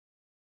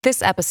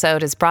This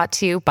episode is brought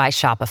to you by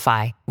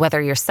Shopify.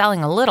 Whether you're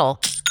selling a little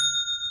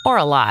or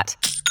a lot,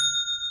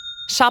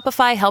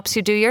 Shopify helps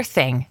you do your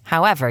thing,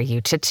 however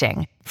you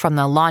cha-ching. From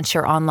the launch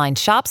your online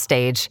shop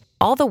stage,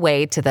 all the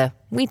way to the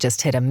we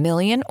just hit 1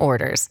 million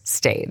orders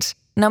stage.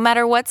 No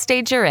matter what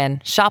stage you're in,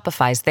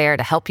 Shopify's there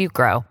to help you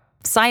grow.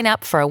 Sign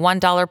up for a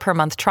 $1 per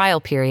month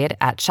trial period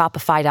at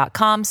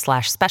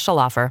shopify.com/special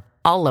offer,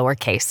 all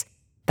lowercase.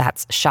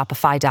 That's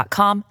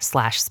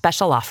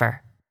shopify.com/special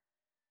offer.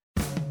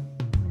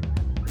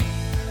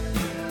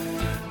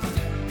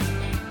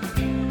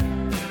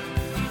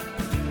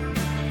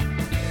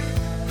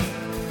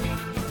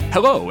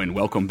 Hello, and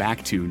welcome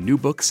back to New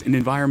Books in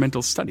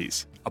Environmental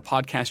Studies, a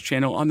podcast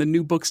channel on the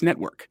New Books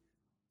Network.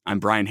 I'm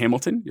Brian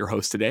Hamilton, your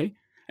host today,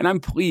 and I'm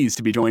pleased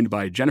to be joined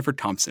by Jennifer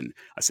Thomson,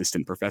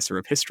 Assistant Professor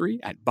of History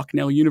at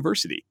Bucknell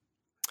University.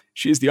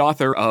 She is the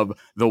author of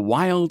The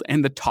Wild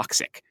and the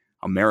Toxic: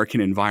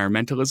 American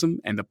Environmentalism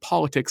and the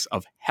Politics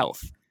of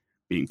Health,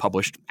 being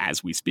published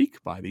as we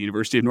speak by the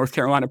University of North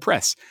Carolina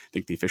Press. I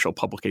think the official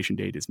publication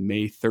date is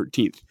May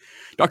 13th.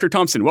 Dr.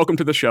 Thomson, welcome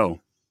to the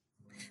show.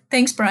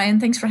 Thanks, Brian.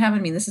 Thanks for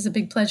having me. This is a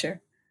big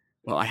pleasure.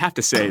 Well, I have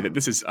to say that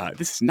this is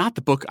not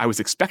the book I was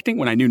expecting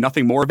when I knew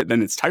nothing more of it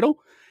than its title.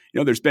 You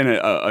know, there's been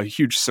a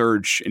huge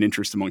surge in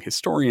interest among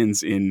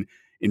historians in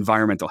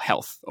environmental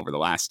health over the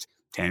last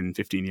 10,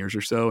 15 years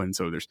or so. And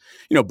so there's,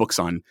 books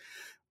on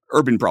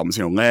urban problems,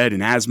 lead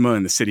and asthma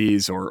in the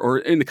cities, or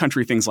in the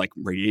country, things like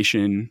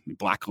radiation,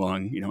 black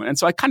lung, and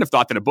so I kind of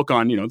thought that a book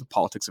on, the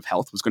politics of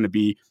health was going to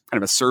be kind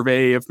of a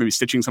survey of maybe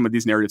stitching some of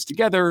these narratives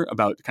together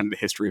about kind of the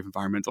history of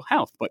environmental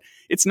health. But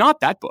it's not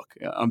that book,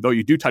 though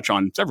you do touch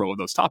on several of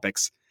those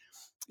topics.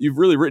 You've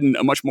really written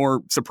a much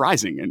more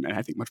surprising and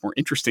I think much more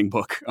interesting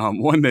book,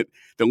 one that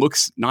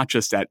looks not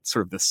just at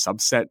sort of the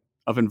subset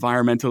of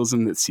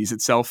environmentalism that sees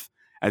itself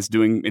as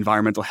doing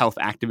environmental health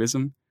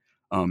activism,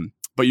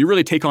 but you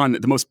really take on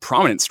the most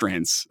prominent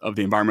strands of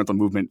the environmental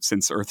movement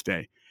since Earth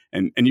Day.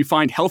 And you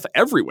find health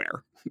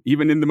everywhere,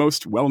 even in the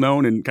most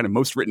well-known and kind of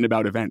most written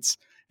about events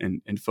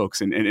and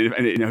folks.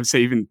 And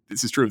say even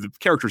this is true of the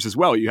characters as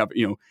well. You have,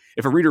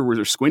 if a reader were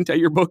to squint at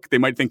your book, they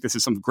might think this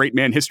is some great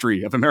man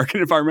history of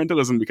American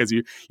environmentalism because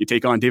you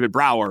take on David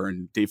Brower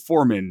and Dave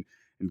Foreman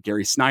and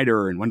Gary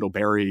Snyder and Wendell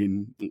Berry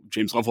and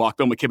James Lovelock,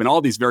 Bill McKibben,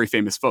 all these very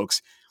famous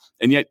folks.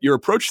 And yet your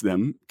approach to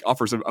them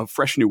offers a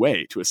fresh new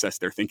way to assess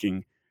their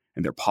thinking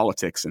and their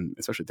politics, and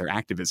especially their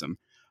activism.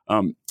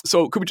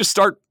 So could we just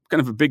start kind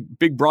of a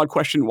big, broad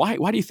question? Why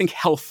do you think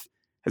health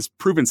has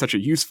proven such a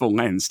useful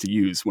lens to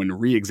use when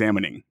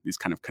re-examining these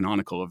kind of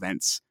canonical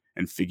events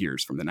and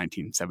figures from the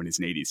 1970s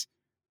and 80s?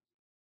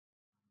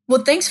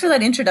 Well, thanks for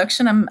that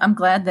introduction. I'm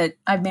glad that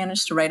I've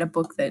managed to write a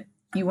book that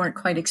you weren't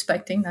quite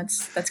expecting.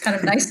 That's kind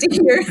of nice to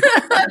hear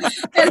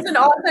as an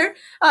author.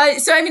 I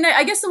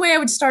guess the way I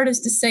would start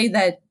is to say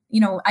that,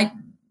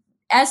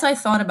 as I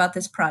thought about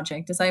this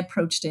project, as I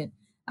approached it,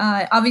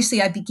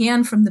 obviously, I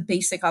began from the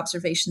basic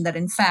observation that,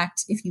 in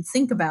fact, if you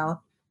think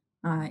about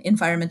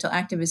environmental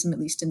activism, at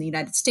least in the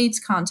United States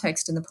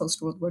context in the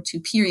post-World War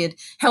II period,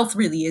 health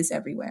really is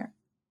everywhere,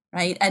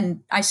 right?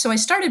 And I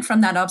started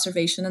from that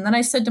observation, and then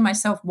I said to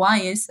myself, why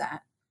is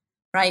that,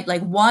 right?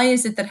 Like, why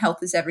is it that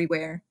health is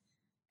everywhere?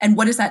 And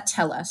what does that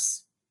tell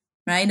us,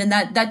 right? And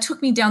that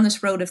took me down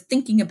this road of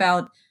thinking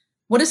about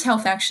what does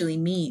health actually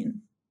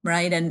mean,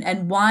 right?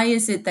 And why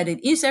is it that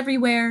it is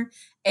everywhere?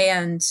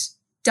 And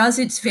does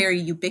its very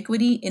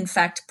ubiquity, in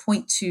fact,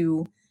 point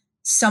to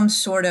some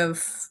sort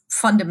of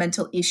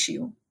fundamental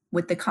issue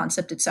with the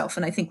concept itself?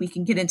 And I think we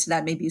can get into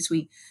that maybe as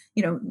we,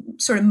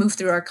 sort of move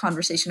through our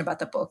conversation about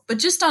the book. But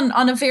just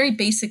on a very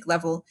basic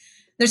level,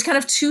 there's kind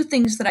of two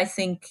things that I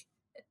think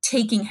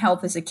taking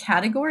health as a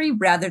category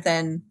rather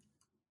than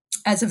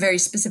as a very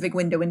specific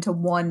window into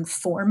one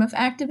form of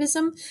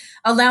activism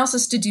allows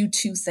us to do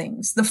two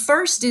things. The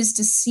first is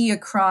to see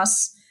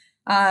across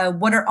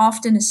what are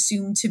often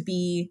assumed to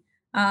be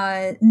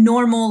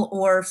normal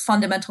or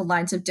fundamental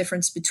lines of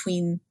difference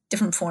between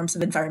different forms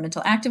of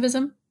environmental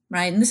activism,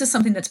 right? And this is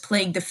something that's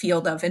plagued the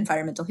field of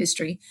environmental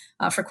history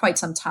for quite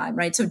some time,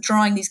 right? So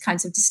drawing these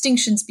kinds of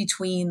distinctions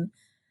between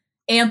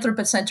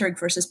anthropocentric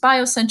versus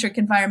biocentric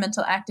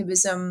environmental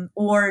activism,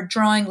 or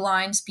drawing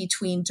lines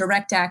between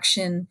direct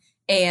action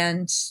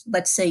and,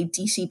 let's say,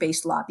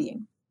 DC-based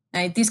lobbying,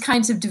 right? These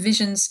kinds of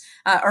divisions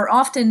are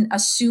often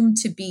assumed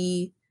to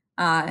be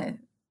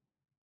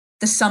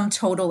the sum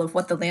total of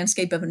what the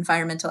landscape of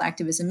environmental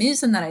activism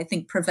is, and that I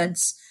think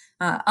prevents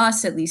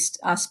us, at least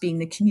us being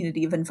the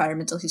community of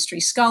environmental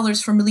history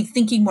scholars, from really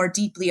thinking more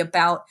deeply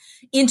about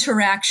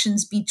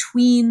interactions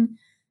between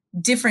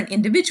different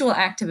individual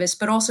activists,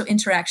 but also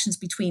interactions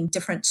between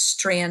different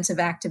strands of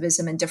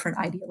activism and different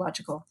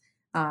ideological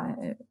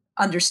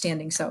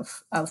understandings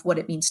of what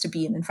it means to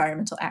be an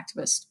environmental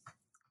activist.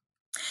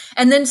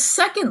 And then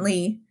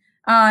secondly,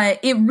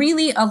 it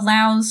really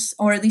allows,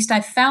 or at least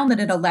I found that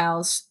it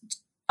allows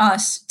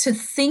us to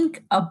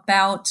think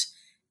about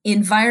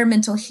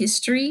environmental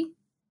history,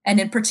 and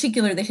in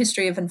particular, the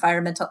history of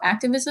environmental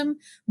activism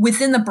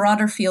within the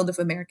broader field of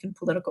American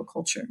political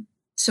culture.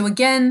 So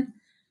again,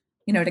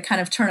 to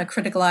kind of turn a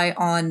critical eye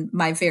on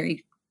my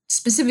very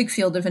specific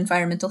field of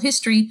environmental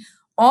history,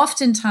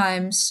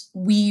 oftentimes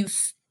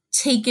we've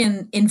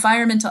taken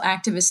environmental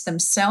activists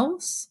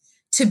themselves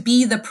to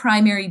be the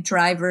primary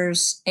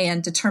drivers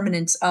and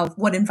determinants of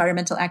what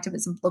environmental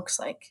activism looks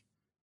like.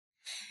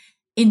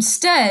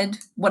 Instead,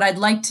 what I'd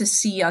like to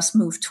see us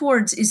move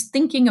towards is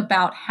thinking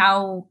about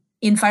how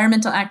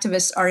environmental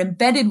activists are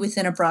embedded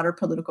within a broader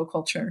political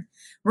culture,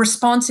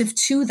 responsive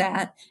to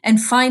that,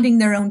 and finding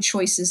their own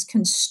choices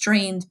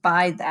constrained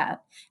by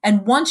that.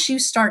 And once you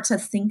start to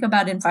think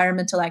about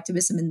environmental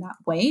activism in that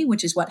way,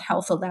 which is what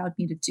health allowed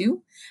me to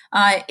do,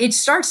 it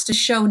starts to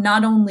show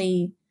not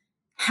only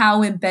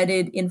how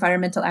embedded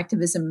environmental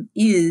activism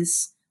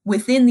is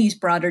within these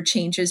broader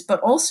changes, but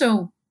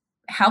also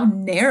how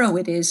narrow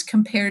it is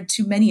compared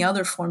to many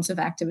other forms of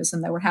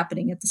activism that were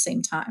happening at the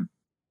same time.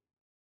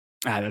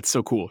 That's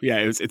so cool. Yeah,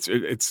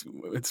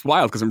 it's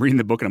wild because I'm reading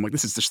the book and I'm like,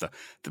 this is just the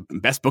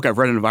best book I've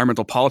read in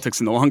environmental politics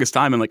in the longest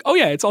time. And like, oh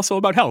yeah, it's also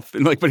about health.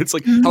 And like, but it's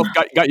like health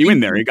got you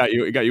in there. It got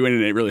you in,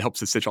 and it really helps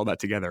to stitch all that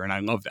together. And I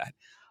love that.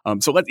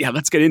 So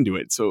let's get into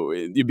it. So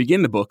you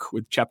begin the book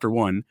with chapter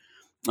 1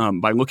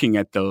 by looking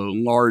at the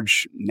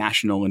large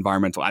national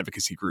environmental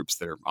advocacy groups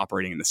that are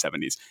operating in the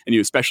 70s. And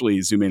you especially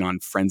zoom in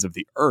on Friends of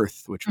the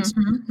Earth, which was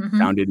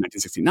founded in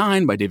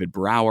 1969 by David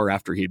Brower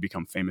after he had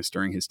become famous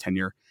during his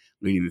tenure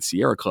leading the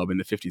Sierra Club in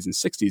the 50s and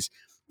 60s.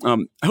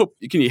 I hope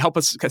can you help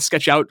us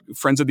sketch out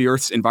Friends of the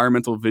Earth's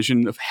environmental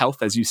vision of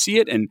health as you see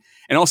it, and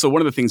also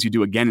one of the things you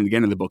do again and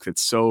again in the book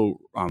that's so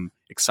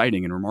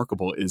exciting and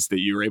remarkable is that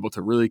you're able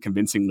to really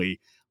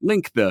convincingly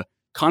link the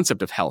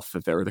concept of health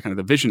that they're the kind of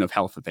the vision of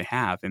health that they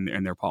have and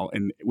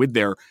with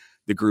the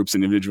groups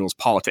and individuals'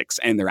 politics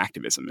and their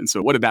activism. And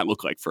so, what did that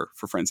look like for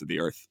Friends of the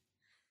Earth?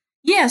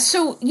 Yeah,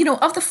 so,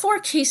 of the 4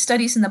 case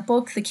studies in the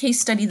book, the case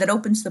study that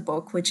opens the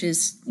book, which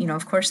is,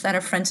 of course, that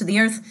of Friends of the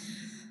Earth,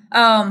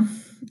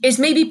 is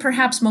maybe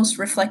perhaps most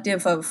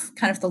reflective of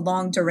kind of the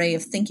longue durée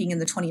of thinking in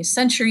the 20th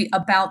century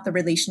about the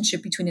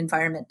relationship between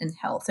environment and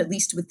health, at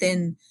least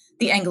within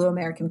the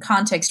Anglo-American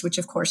context, which,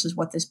 of course, is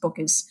what this book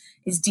is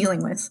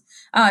dealing with.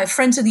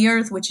 Friends of the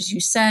Earth, which, as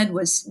you said,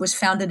 was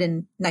founded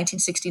in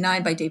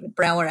 1969 by David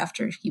Brower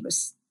after he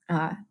was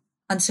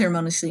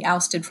unceremoniously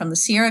ousted from the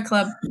Sierra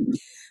Club,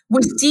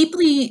 was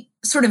deeply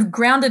sort of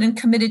grounded and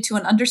committed to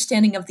an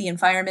understanding of the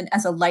environment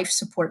as a life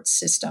support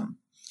system.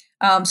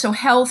 So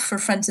health for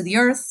Friends of the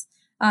Earth,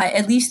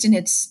 at least in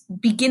its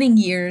beginning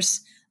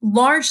years,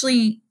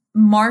 largely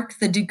mark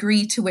the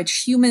degree to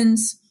which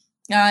humans,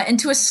 and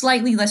to a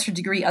slightly lesser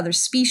degree other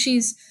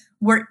species,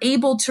 were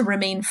able to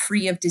remain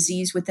free of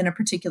disease within a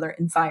particular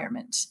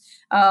environment.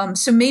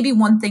 So maybe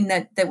one thing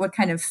that would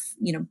kind of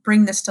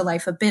bring this to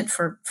life a bit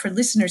for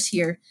listeners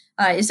here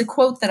is a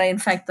quote that I in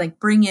fact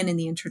bring in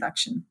the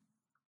introduction.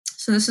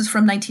 So this is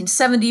from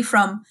 1970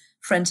 from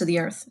Friends of the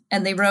Earth.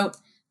 And they wrote,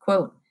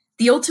 quote,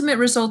 "The ultimate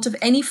result of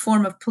any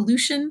form of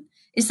pollution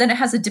is that it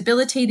has a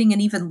debilitating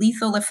and even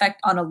lethal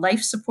effect on a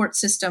life support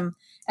system,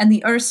 and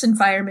the Earth's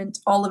environment,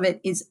 all of it,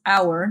 is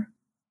our,"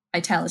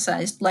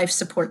 italicized, "life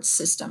support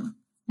system."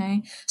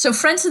 Okay? So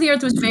Friends of the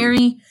Earth was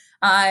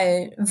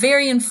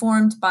very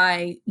informed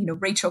by,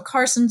 Rachel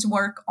Carson's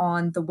work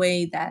on the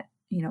way that,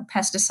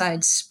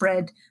 pesticides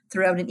spread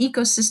throughout an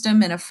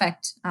ecosystem and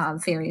affect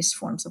various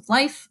forms of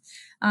life.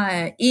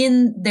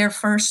 In their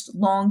first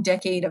long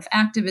decade of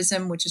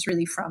activism, which is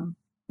really from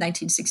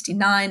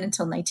 1969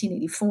 until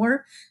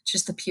 1984, which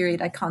is the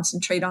period I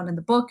concentrate on in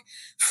the book,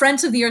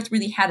 Friends of the Earth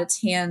really had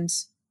its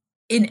hands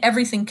in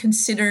everything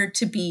considered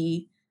to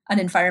be an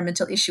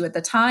environmental issue at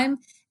the time,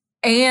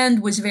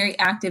 and was very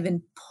active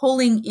in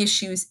pulling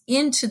issues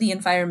into the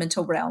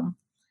environmental realm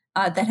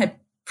that had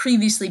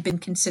previously been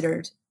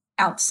considered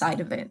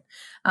outside of it.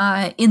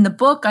 In the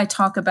book, I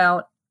talk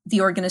about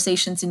the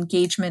organization's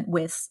engagement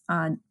with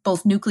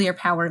both nuclear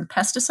power and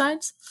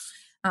pesticides.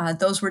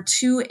 Those were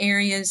 2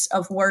 areas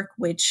of work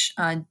which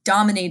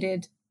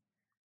dominated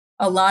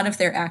a lot of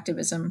their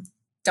activism,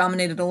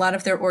 dominated a lot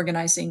of their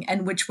organizing,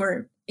 and which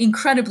were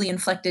incredibly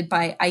inflected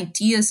by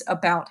ideas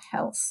about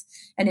health.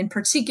 And in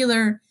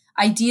particular,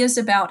 ideas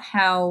about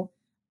how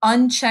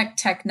unchecked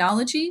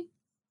technology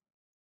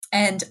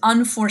and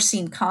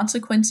unforeseen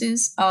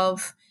consequences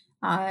of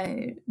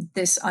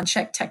this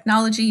unchecked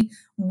technology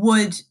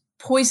would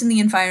poison the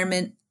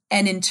environment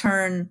and in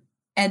turn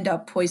end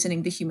up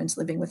poisoning the humans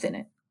living within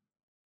it.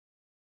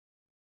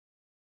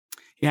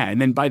 Yeah,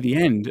 and then by the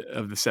end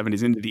of the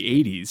 70s into the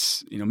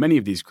 80s, many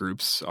of these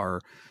groups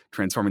are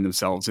transforming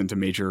themselves into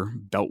major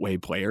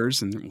beltway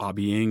players and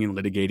lobbying and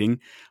litigating.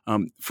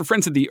 For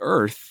Friends of the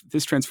Earth,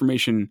 this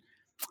transformation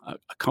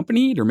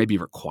accompanied or maybe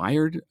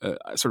required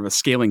sort of a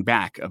scaling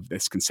back of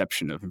this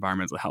conception of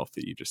environmental health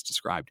that you just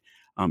described.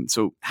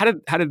 So how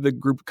did the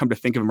group come to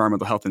think of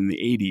environmental health in the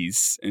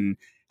 80s, and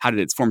how did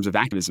its forms of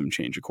activism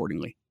change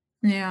accordingly?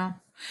 Yeah.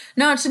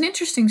 No, it's an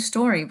interesting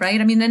story, right?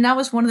 I mean, and that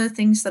was one of the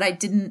things that I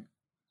didn't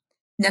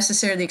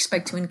necessarily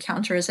expect to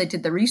encounter as I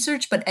did the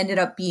research, but ended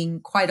up being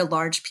quite a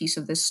large piece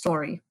of this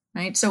story,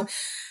 right? So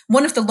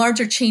one of the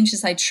larger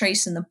changes I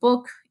trace in the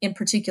book, in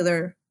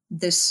particular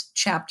this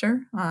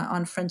chapter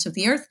on Friends of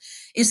the Earth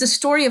is the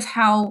story of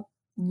how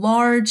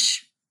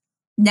large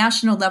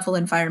national level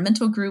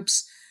environmental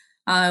groups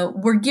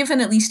were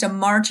given at least a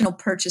marginal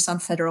purchase on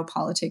federal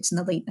politics in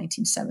the late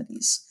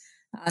 1970s.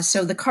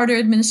 So the Carter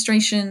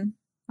administration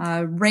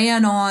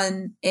ran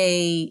on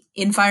a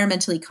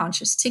environmentally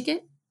conscious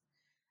ticket.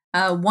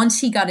 Once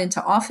he got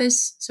into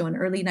office, so in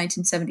early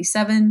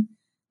 1977,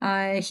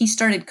 he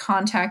started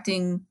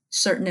contacting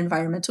certain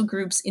environmental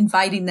groups,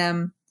 inviting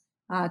them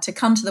to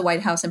come to the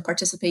White House and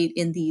participate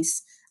in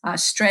these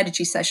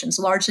strategy sessions,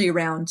 largely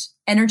around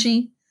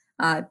energy,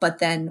 but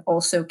then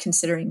also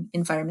considering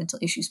environmental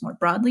issues more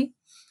broadly.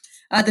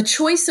 The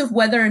choice of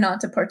whether or not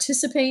to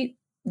participate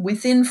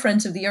within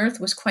Friends of the Earth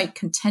was quite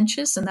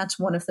contentious, and that's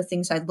one of the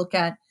things I look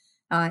at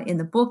in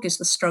the book is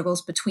the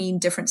struggles between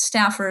different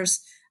staffers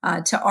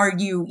to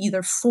argue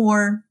either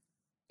for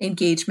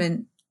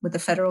engagement with the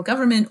federal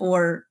government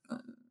or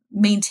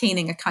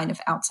maintaining a kind of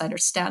outsider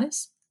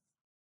status.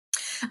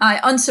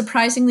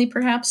 Unsurprisingly,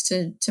 perhaps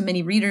to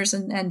many readers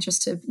and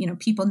just to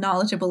people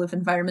knowledgeable of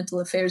environmental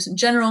affairs in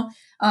general,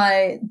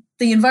 the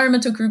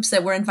environmental groups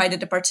that were invited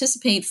to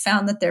participate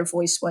found that their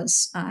voice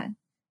was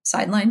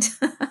sidelined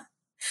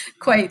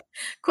quite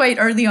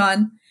early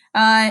on.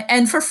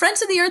 And for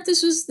Friends of the Earth,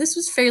 this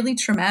was fairly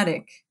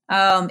traumatic.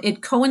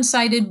 It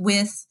coincided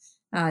with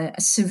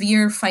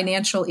severe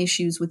financial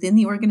issues within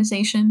the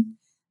organization,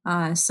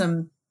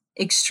 some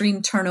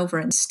extreme turnover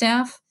in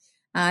staff,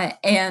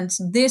 and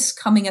this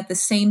coming at the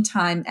same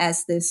time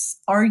as this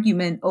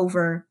argument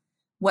over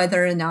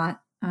whether or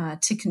not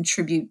to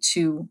contribute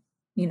to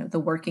the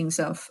workings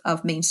of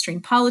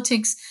mainstream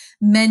politics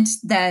meant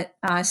that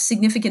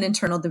significant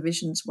internal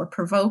divisions were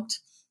provoked,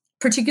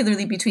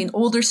 particularly between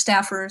older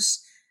staffers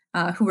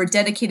who were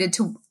dedicated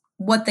to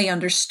what they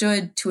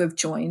understood to have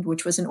joined,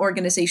 which was an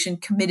organization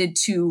committed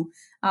to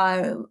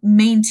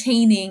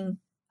maintaining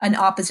an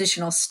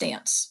oppositional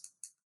stance.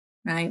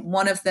 Right.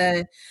 One of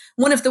the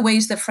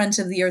ways that Friends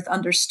of the Earth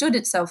understood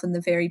itself in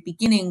the very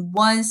beginning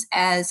was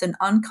as an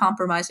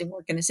uncompromising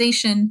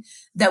organization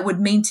that would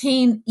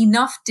maintain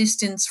enough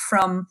distance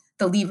from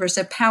the levers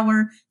of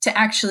power to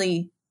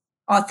actually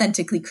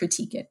authentically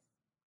critique it.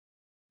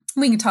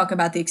 We can talk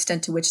about the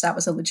extent to which that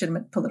was a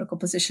legitimate political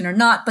position or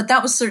not, but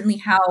that was certainly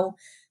how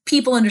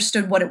people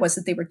understood what it was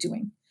that they were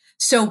doing.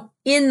 So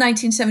in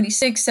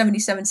 1976,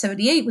 77,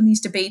 78, when these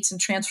debates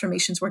and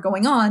transformations were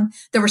going on,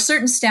 there were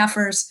certain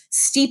staffers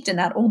steeped in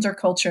that older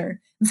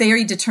culture,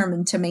 very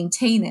determined to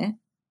maintain it,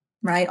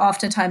 right?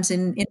 Oftentimes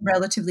in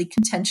relatively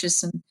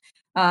contentious and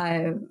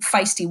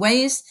feisty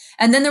ways.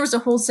 And then there was a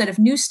whole set of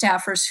new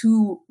staffers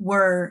who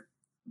were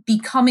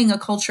becoming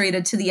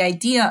acculturated to the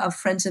idea of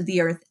Friends of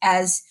the Earth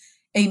as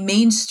a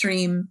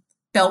mainstream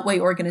Beltway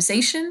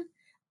organization.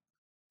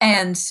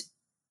 And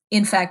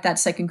in fact, that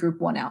second group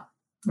won out.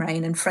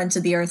 Right. And Friends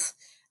of the Earth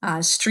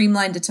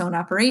streamlined its own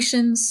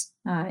operations.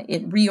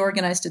 It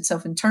reorganized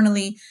itself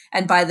internally.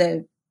 And by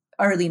the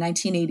early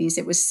 1980s,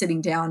 it was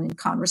sitting down in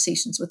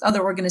conversations with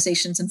other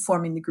organizations and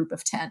forming the Group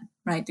of 10,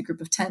 right? The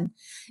Group of 10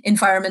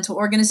 environmental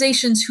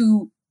organizations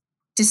who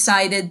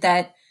decided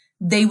that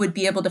they would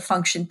be able to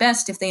function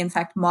best if they, in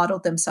fact,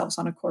 modeled themselves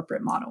on a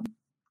corporate model.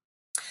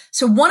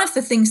 So one of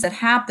the things that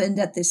happened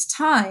at this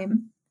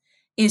time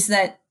is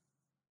that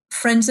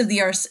Friends of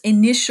the Earth's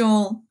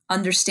initial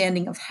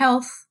understanding of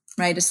health,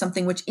 right, as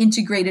something which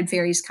integrated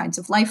various kinds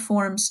of life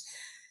forms,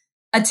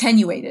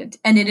 attenuated.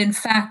 And it, in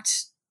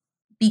fact,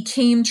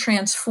 became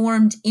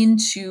transformed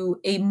into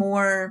a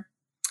more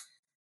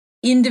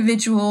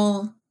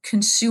individual,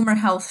 consumer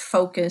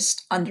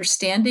health-focused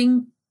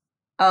understanding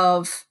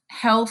of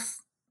health,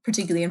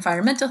 particularly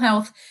environmental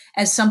health,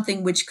 as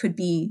something which could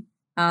be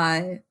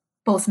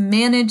both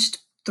managed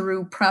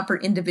through proper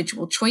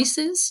individual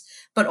choices,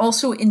 but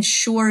also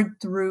ensured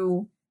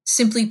through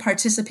simply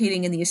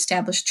participating in the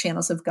established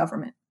channels of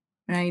government,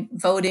 right?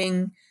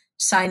 Voting,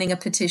 signing a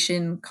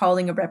petition,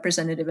 calling a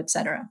representative, et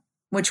cetera,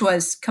 which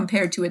was,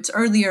 compared to its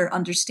earlier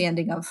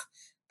understanding of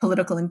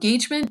political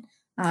engagement,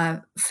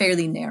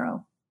 fairly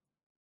narrow.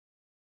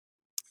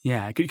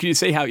 Yeah. Could you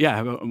say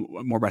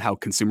more about how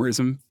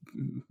consumerism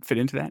fit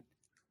into that?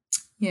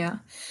 Yeah.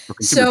 Or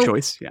consumer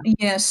choice? Yeah.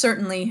 Yeah,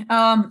 certainly.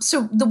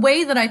 So the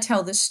way that I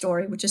tell this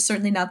story, which is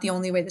certainly not the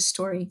only way the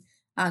story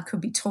could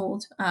be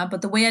told,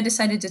 but the way I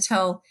decided to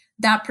tell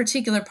that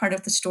particular part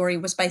of the story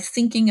was by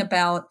thinking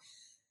about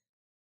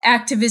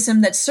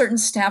activism that certain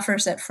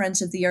staffers at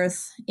Friends of the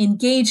Earth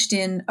engaged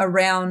in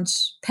around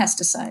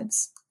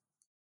pesticides.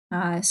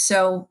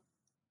 So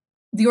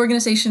the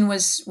organization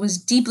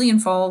was deeply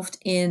involved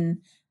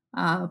in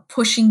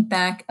pushing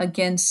back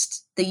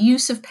against the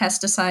use of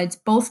pesticides,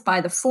 both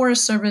by the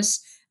Forest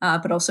Service,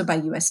 but also by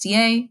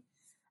USDA.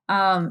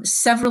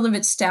 Several of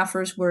its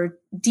staffers were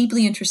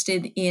deeply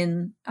interested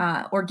in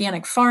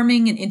organic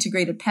farming and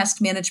integrated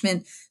pest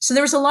management. So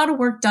there was a lot of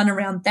work done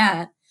around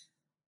that.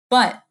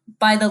 But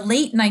by the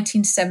late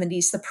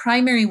 1970s, the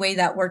primary way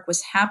that work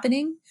was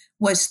happening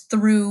was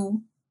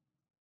through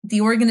the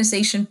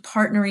organization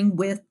partnering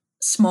with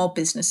small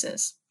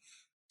businesses,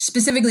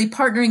 specifically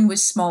partnering with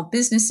small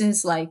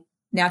businesses like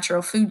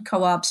natural food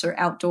co-ops or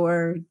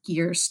outdoor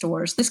gear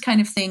stores, this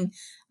kind of thing,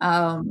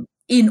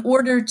 in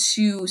order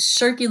to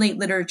circulate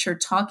literature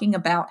talking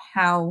about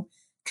how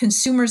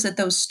consumers at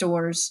those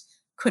stores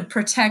could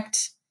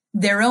protect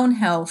their own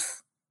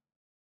health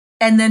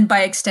and then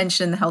by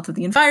extension the health of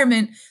the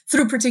environment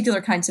through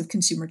particular kinds of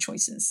consumer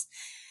choices.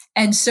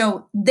 And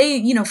so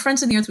they,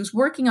 Friends of the Earth was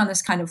working on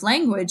this kind of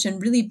language.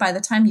 And really, by the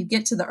time you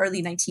get to the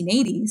early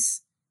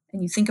 1980s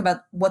and you think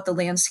about what the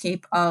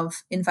landscape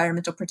of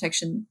environmental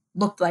protection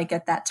looked like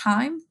at that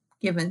time,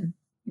 given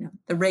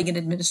the Reagan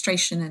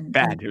administration and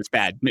it was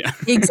bad. Yeah.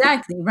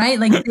 Exactly, right?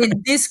 Like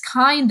this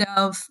kind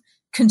of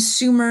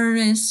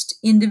consumerist,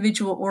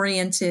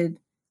 individual-oriented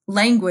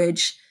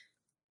language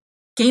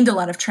gained a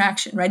lot of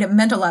traction, right? It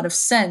meant a lot of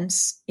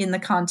sense in the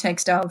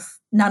context of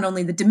not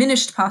only the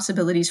diminished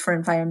possibilities for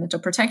environmental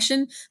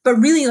protection, but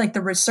really like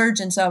the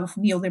resurgence of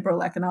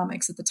neoliberal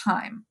economics at the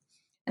time.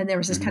 And there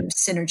was this kind of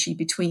synergy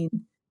between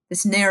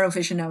this narrow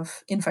vision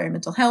of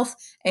environmental health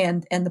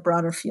and the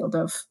broader field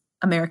of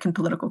American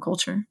political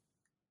culture.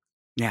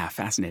 Yeah,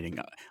 fascinating.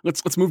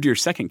 Let's move to your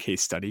second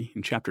case study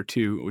in chapter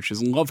 2, which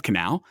is Love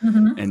Canal.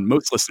 And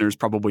most listeners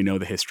probably know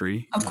the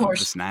history. Of course.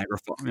 This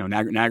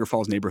Niagara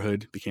Falls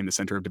neighborhood became the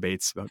center of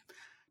debates about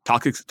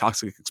toxic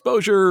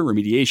exposure,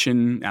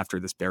 remediation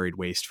after this buried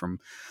waste from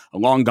a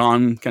long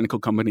gone chemical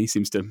company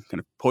seems to kind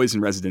of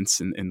poison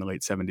residents in the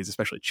late 70s,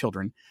 especially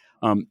children.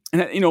 And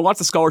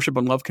lots of scholarship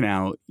on Love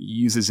Canal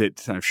uses it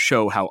to kind of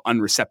show how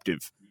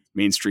unreceptive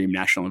mainstream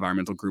national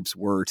environmental groups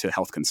were to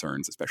health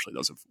concerns, especially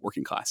those of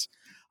working class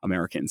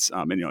Americans.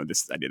 And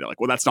this idea that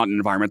that's not an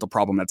environmental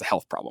problem, that's a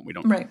health problem. We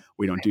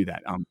don't do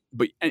that.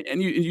 But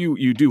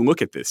you do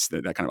look at this,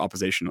 that kind of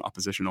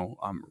oppositional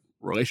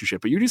relationship,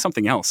 but you do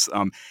something else.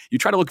 You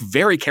try to look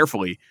very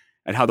carefully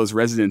at how those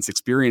residents'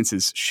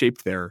 experiences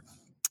shaped their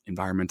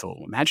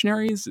environmental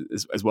imaginaries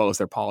as well as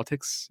their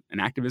politics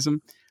and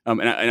activism.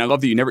 And I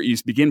love that you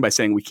begin by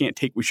saying we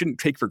shouldn't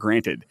take for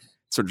granted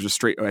sort of just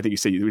straight. I think you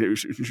say you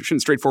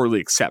shouldn't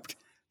straightforwardly accept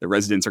that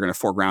residents are going to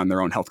foreground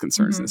their own health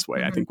concerns in this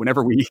way. I think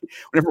whenever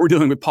we're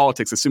dealing with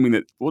politics, assuming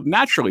that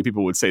naturally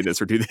people would say this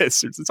or do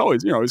this, it's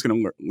always always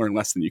going to learn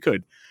less than you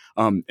could.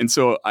 And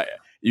so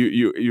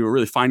you a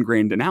really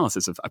fine-grained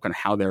analysis of kind of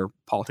how their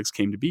politics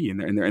came to be and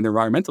their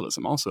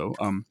environmentalism also.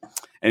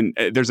 And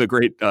there's a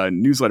great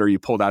newsletter you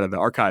pulled out of the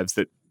archives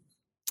that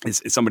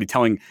is somebody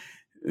telling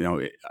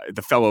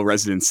the fellow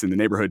residents in the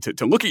neighborhood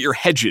to look at your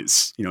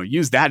hedges.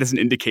 Use that as an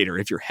indicator.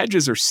 If your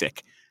hedges are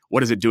sick,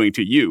 what is it doing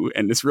to you?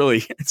 And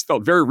it's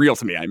felt very real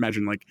to me. I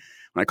imagine when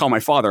I call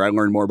my father, I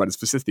learn more about his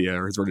forsythia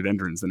or his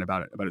rhododendrons than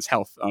about his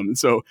health.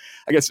 So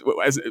I guess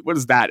what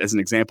does that as an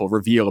example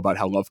reveal about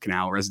how Love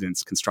Canal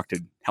residents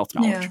constructed health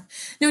knowledge? Yeah.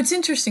 No, it's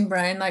interesting,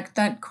 Brian, like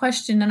that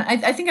question. And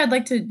I think I'd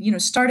like to,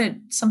 start at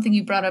something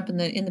you brought up in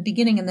the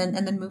beginning and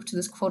then move to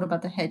this quote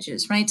about the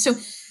hedges, right? So,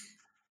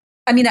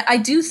 I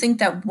do think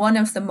that one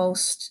of the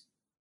most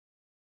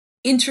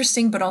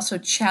interesting but also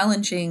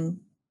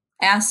challenging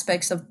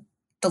aspects of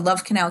the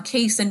Love Canal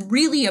case, and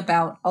really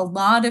about a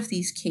lot of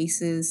these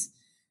cases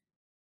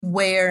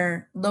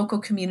where local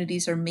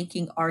communities are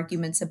making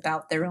arguments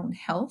about their own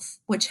health,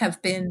 which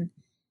have been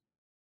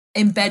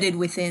embedded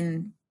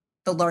within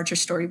the larger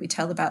story we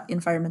tell about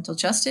environmental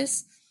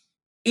justice,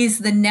 is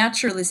the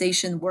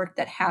naturalization work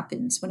that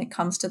happens when it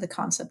comes to the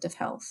concept of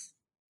health,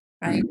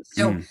 right?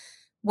 So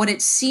what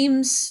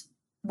seems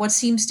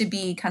to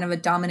be kind of a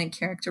dominant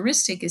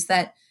characteristic is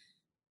that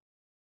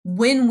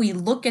when we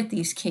look at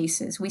these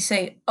cases, we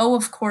say, oh,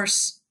 of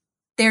course,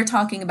 they're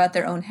talking about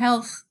their own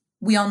health.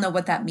 We all know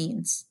what that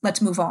means.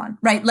 Let's move on,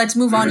 right? Let's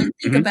move on and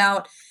think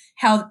about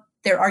how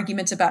their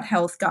arguments about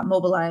health got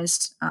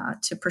mobilized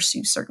to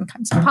pursue certain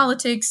kinds of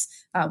politics,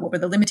 what were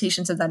the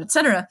limitations of that, et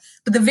cetera.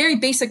 But the very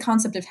basic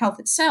concept of health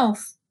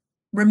itself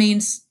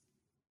remains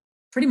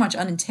pretty much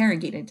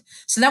uninterrogated.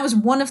 So that was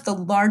one of the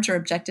larger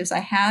objectives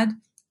I had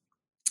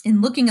in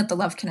looking at the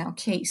Love Canal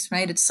case,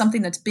 right? It's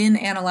something that's been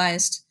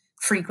analyzed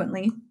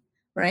frequently,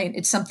 right?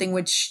 It's something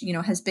which,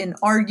 has been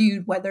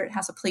argued whether it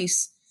has a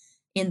place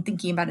in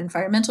thinking about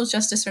environmental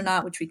justice or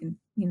not, which we can,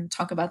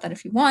 talk about that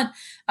if you want.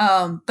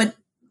 But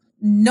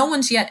no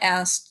one's yet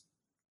asked,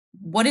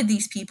 what did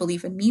these people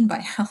even mean by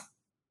health?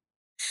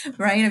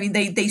 Right?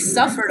 They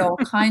suffered all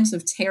kinds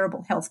of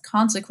terrible health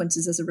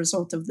consequences as a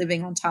result of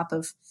living on top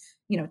of,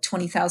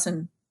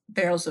 20,000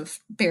 barrels of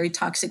buried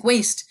toxic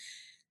waste.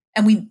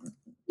 And we,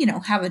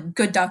 have a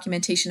good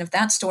documentation of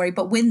that story.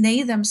 But when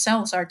they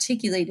themselves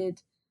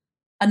articulated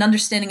an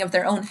understanding of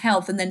their own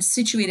health and then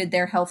situated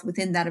their health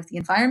within that of the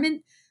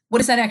environment, what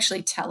does that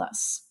actually tell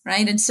us,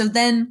 right? And so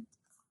then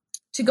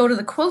to go to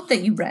the quote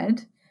that you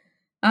read,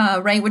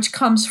 right, which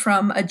comes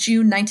from a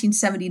June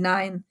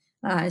 1979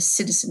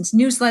 Citizens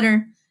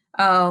newsletter,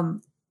 the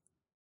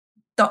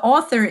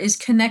author is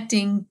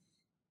connecting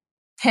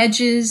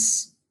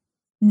hedges,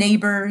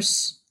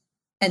 neighbors,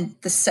 and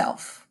the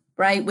self,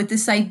 right? With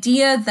this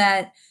idea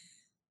that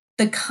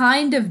the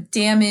kind of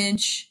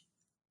damage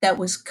that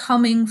was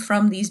coming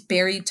from these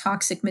buried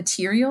toxic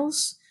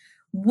materials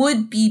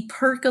would be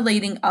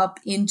percolating up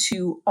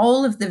into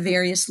all of the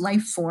various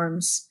life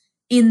forms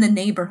in the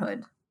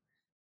neighborhood,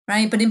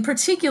 right? But in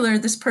particular,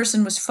 this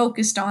person was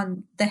focused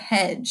on the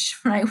hedge,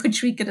 right?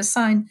 Which we could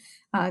assign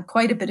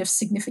quite a bit of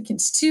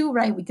significance to,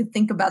 right? We could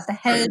think about the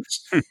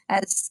hedge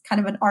as kind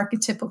of an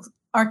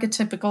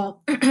archetypical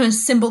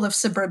symbol of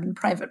suburban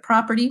private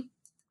property.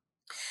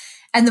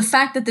 And the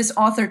fact that this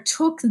author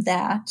took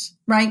that,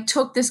 right,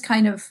 took this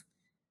kind of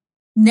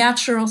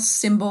natural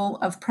symbol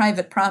of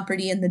private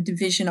property and the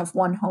division of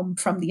one home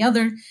from the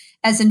other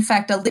as, in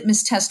fact, a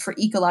litmus test for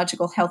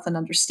ecological health and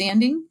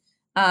understanding,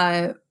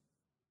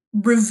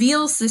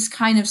 reveals this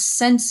kind of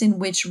sense in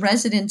which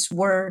residents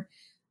were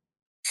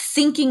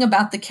thinking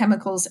about the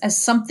chemicals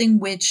as something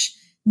which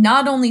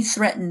not only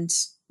threatened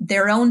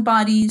their own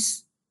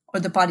bodies or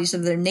the bodies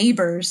of their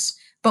neighbors,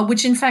 but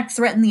which in fact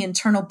threatened the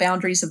internal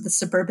boundaries of the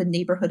suburban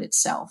neighborhood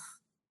itself.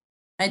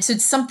 Right? So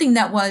it's something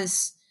that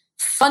was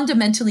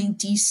fundamentally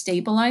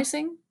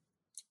destabilizing,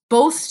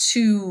 both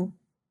to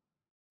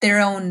their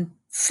own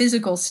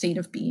physical state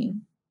of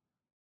being,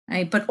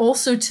 right, but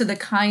also to the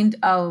kind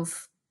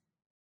of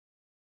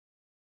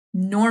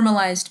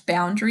normalized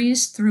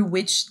boundaries through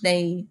which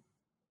they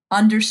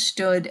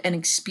understood and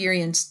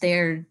experienced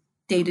their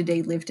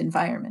day-to-day lived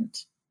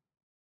environment.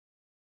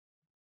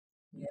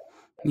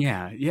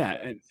 Yeah.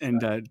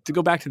 And to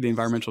go back to the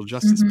environmental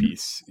justice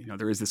piece,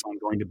 there is this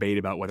ongoing debate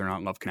about whether or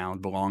not Love Canal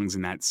belongs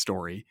in that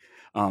story,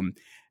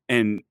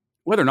 and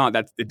whether or not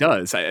that it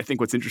does. I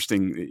think what's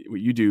interesting, what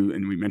you do,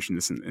 and we mentioned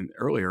this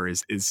earlier,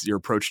 is your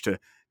approach to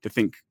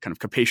think kind of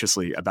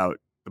capaciously about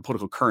the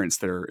political currents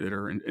that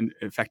are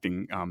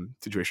affecting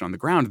situation on the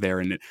ground there.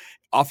 And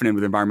often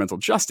with environmental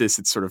justice,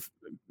 it's sort of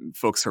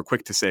folks are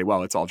quick to say,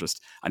 well, it's all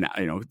just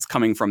it's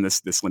coming from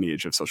this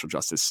lineage of social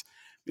justice,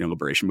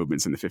 liberation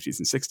movements in the 50s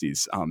and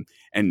 60s.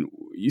 And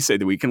you say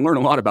that we can learn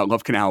a lot about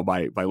Love Canal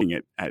by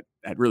looking at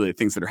really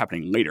things that are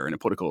happening later, and the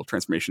political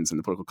transformations and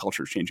the political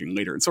culture changing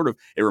later. And sort of,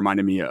 it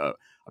reminded me of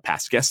a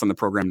past guest on the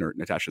program,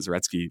 Natasha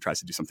Zaretsky, tries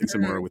to do something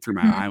similar with 3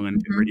 Mile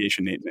Island and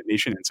Radiation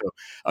Nation.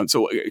 And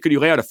so could you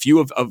lay out a few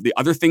of the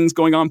other things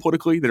going on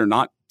politically that are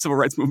not civil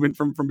rights movement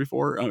from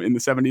before in the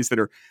 70s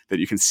that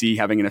you can see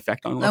having an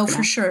effect on Love Canal?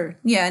 For sure.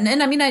 Yeah.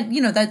 And I mean,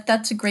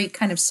 that's a great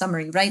kind of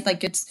summary, right?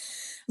 Like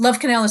Love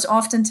Canal is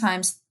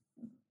oftentimes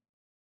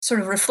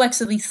sort of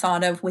reflexively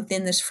thought of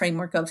within this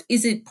framework of,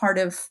 is it part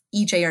of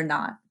EJ or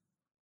not?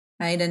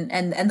 Right.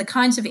 And the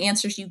kinds of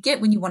answers you get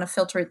when you want to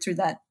filter it through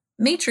that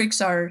matrix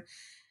are,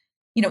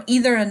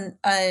 either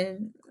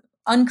an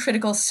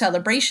uncritical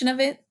celebration of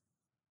it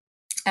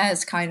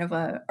as kind of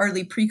a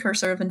early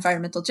precursor of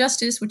environmental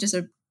justice, which is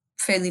a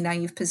fairly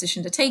naive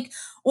position to take,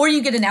 or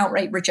you get an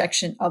outright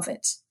rejection of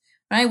it,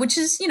 right? Which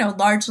is,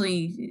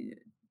 largely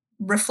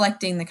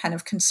reflecting the kind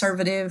of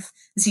conservative,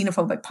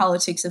 xenophobic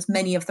politics of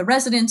many of the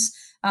residents,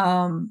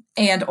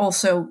 and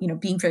also,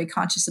 being very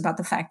conscious about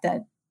the fact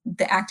that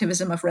the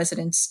activism of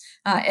residents,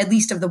 at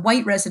least of the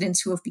white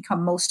residents who have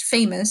become most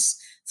famous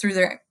through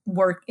their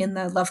work in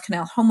the Love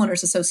Canal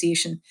Homeowners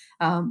Association,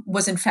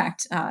 was in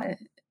fact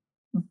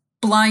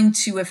blind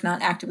to, if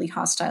not actively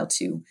hostile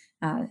to,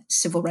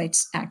 civil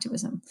rights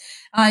activism.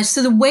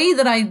 So the way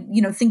that I,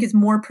 think is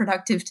more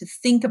productive to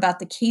think about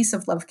the case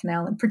of Love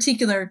Canal, in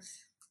particular,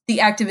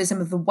 the activism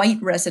of the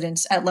white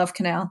residents at Love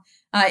Canal,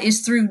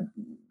 is through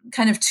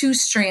kind of 2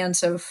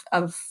 strands of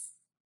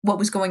what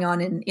was going on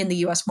in the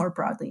U.S. more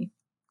broadly.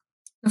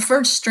 The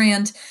first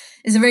strand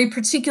is a very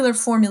particular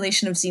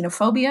formulation of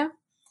xenophobia,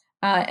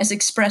 as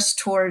expressed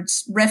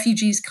towards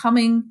refugees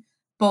coming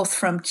both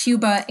from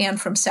Cuba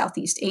and from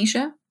Southeast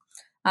Asia.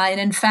 And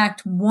in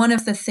fact, one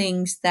of the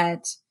things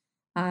that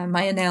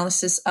my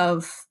analysis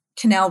of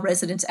Canal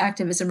residents'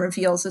 activism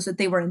reveals is that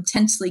they were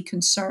intensely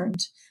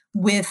concerned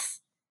with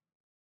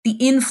the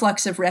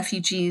influx of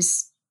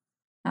refugees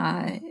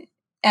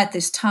at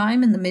this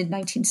time in the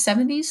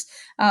mid-1970s,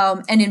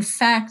 and in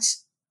fact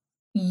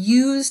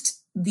used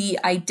the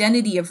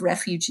identity of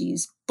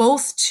refugees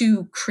both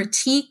to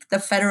critique the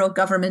federal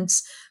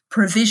government's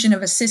provision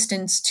of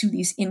assistance to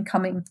these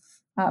incoming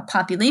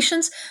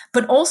populations,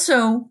 but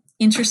also,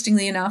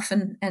 interestingly enough,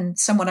 and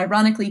somewhat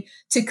ironically,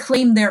 to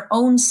claim their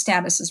own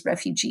status as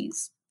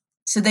refugees.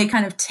 So they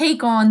kind of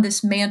take on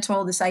this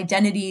mantle, this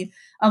identity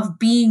of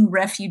being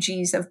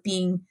refugees, of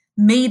being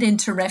made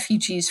into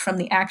refugees from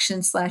the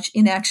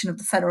action/inaction of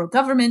the federal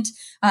government,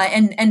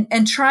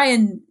 and try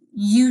and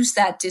use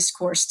that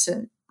discourse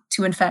to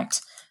in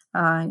fact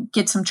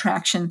get some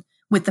traction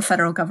with the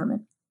federal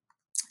government.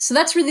 So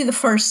that's really the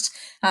first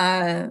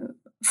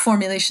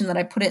formulation that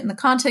I put it in the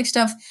context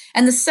of.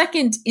 And the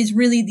second is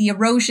really the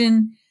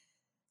erosion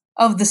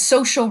of the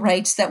social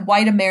rights that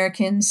white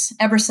Americans,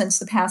 ever since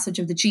the passage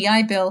of the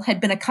GI Bill, had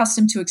been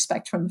accustomed to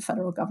expect from the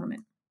federal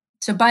government.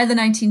 So by the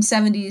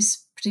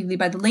 1970s, particularly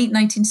by the late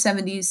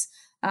 1970s,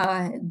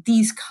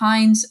 these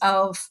kinds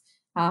of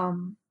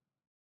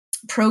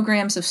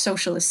programs of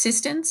social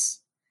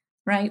assistance,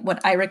 right,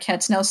 what Ira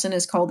Katznelson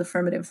has called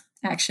affirmative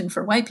action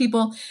for white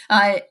people,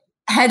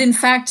 had in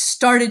fact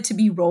started to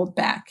be rolled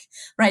back,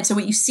 right? So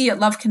what you see at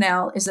Love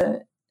Canal is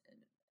a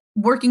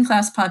working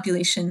class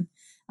population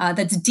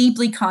that's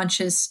deeply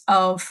conscious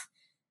of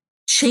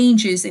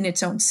changes in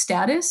its own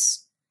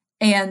status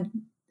And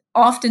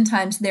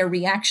oftentimes their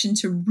reaction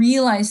to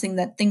realizing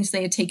that things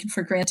they had taken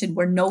for granted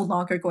were no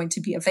longer going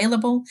to be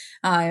available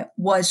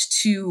was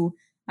to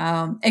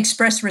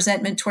express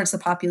resentment towards the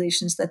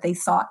populations that they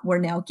thought were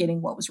now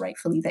getting what was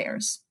rightfully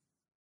theirs.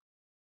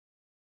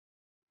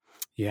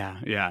 Yeah,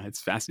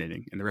 it's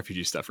fascinating. And the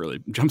refugee stuff really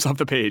jumps off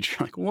the page.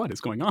 Like, what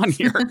is going on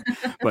here?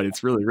 But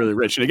it's really, really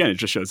rich. And again, it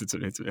just shows it's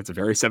a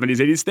very 70s,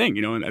 80s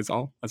thing, and as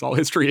all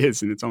history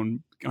is in its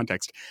own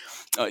context.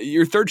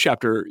 Your third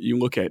chapter, you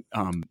look at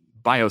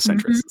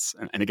biocentrists.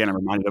 Mm-hmm. And again, I'm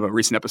reminded of a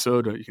recent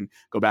episode. You can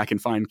go back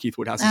and find Keith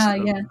Woodhouse's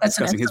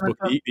discussing his book,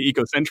 The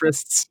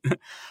Ecocentrists.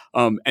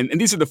 And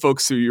these are the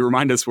folks who you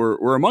remind us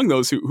were among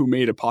those who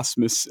made a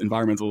posthumous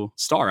environmental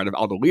star out of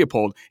Aldo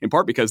Leopold, in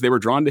part because they were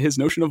drawn to his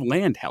notion of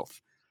land health.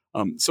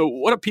 So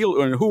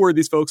who were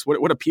these folks?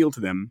 What appealed to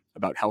them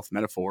about health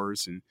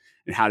metaphors, and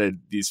how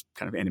did these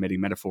kind of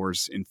animating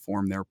metaphors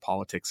inform their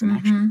politics and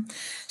action?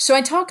 So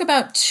I talk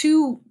about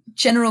two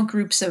general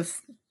groups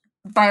of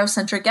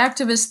biocentric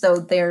activists, though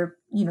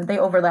they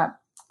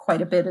overlap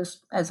quite a bit,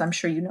 as I'm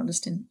sure you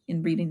noticed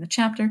in reading the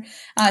chapter.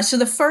 So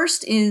the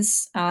first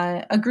is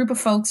a group of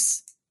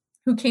folks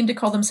who came to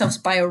call themselves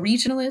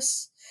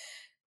bioregionalists.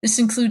 This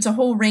includes a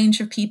whole range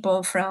of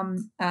people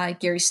from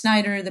Gary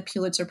Snyder, the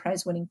Pulitzer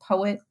Prize-winning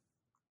poet,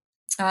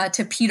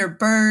 to Peter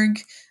Berg,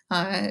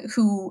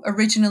 who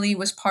originally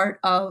was part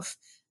of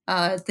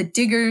the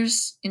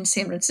Diggers in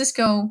San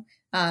Francisco,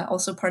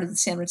 also part of the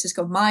San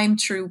Francisco Mime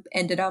Troupe,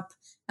 ended up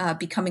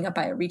becoming a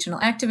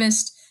bioregional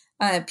activist.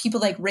 People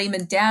like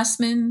Raymond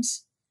Dasmond,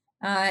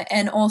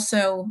 and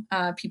also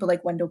people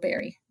like Wendell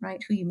Berry,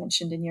 right, who you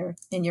mentioned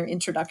in your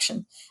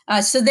introduction.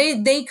 So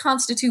they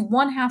constitute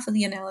one half of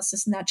the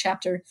analysis in that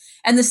chapter,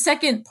 and the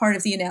second part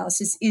of the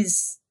analysis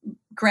is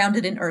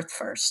grounded in Earth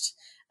First,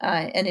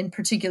 and in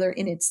particular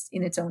in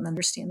its own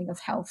understanding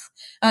of health.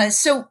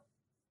 So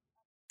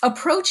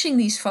approaching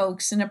these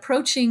folks and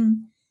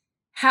approaching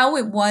how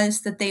it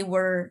was that they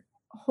were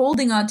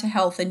holding on to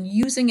health and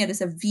using it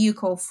as a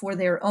vehicle for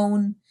their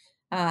own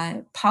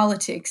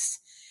politics,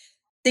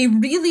 they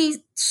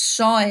really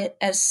saw it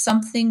as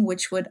something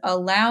which would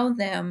allow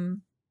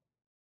them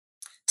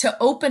to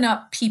open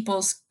up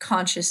people's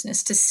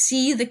consciousness, to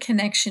see the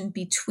connection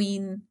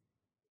between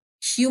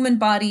human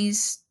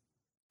bodies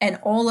and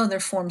all other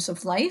forms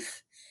of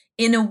life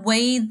in a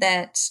way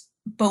that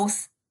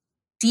both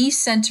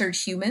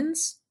decentered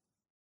humans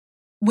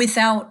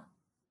without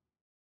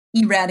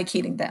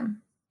eradicating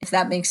them, if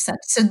that makes sense.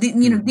 So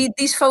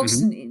these folks,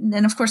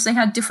 and of course they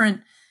had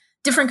different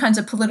kinds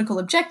of political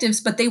objectives,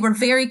 but they were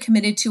very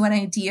committed to an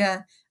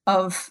idea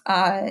of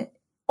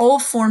all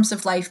forms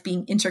of life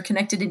being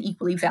interconnected and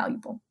equally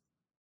valuable.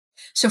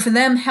 So for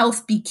them,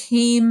 health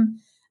became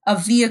a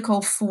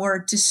vehicle for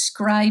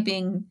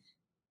describing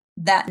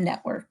that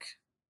network,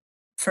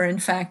 for in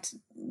fact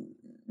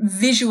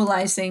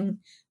visualizing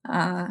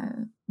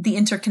the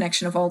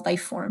interconnection of all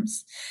life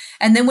forms.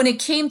 And then when it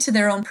came to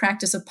their own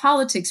practice of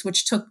politics,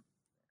 which took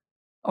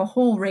a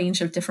whole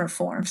range of different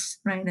forms,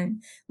 right?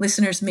 And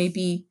listeners may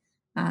be,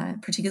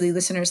 particularly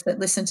listeners that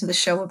listen to the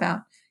show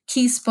about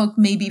Keith's book,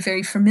 may be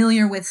very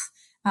familiar with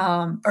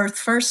Earth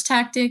First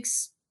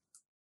tactics,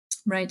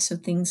 right? So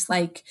things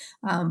like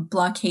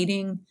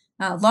blockading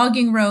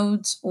logging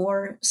roads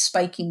or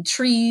spiking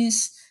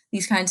trees,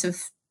 these kinds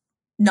of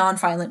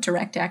nonviolent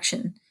direct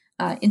action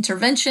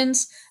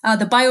interventions.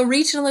 The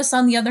bioregionalists,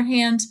 on the other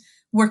hand,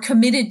 were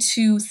committed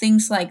to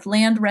things like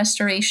land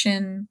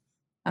restoration,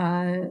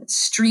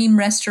 stream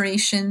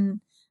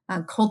restoration,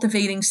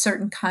 cultivating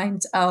certain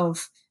kinds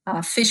of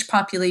fish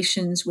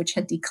populations which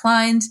had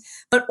declined,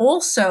 but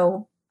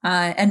also,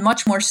 and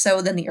much more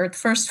so than the Earth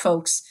First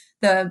folks,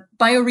 the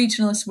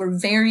bioregionalists were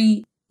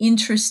very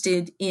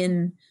interested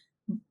in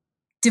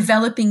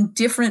developing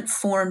different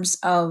forms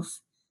of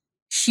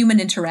human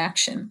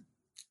interaction,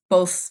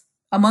 both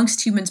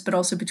amongst humans, but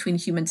also between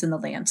humans and the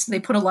land. So they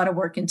put a lot of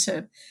work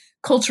into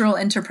cultural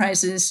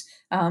enterprises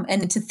and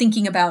into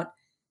thinking about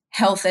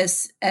health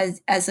as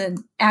an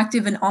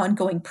active and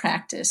ongoing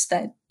practice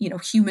that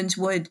humans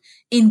would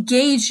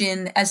engage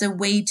in as a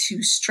way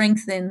to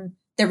strengthen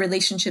their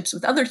relationships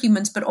with other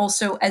humans, but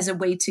also as a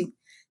way to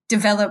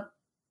develop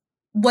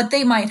what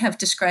they might have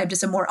described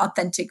as a more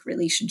authentic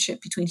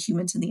relationship between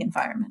humans and the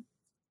environment.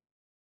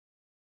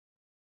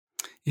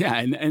 Yeah,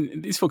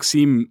 and these folks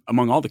seem,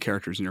 among all the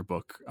characters in your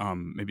book,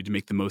 maybe to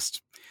make the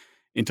most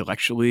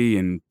intellectually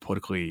and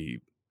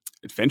politically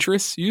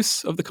adventurous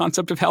use of the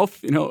concept of health,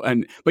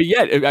 but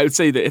yet I would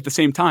say that at the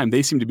same time,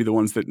 they seem to be the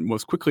ones that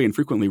most quickly and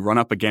frequently run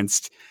up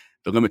against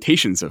the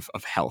limitations of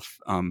health,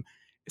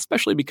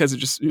 especially because it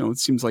just, it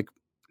seems like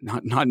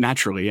not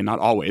naturally and not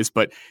always,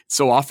 but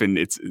so often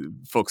it's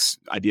folks'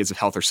 ideas of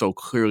health are so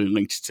clearly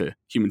linked to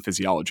human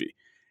physiology.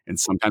 And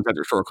sometimes that's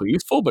rhetorically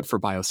useful, but for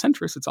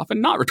biocentrists, it's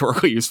often not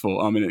rhetorically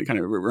useful. And it kind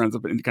of runs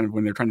up in kind of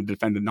when they're trying to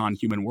defend the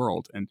non-human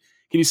world. And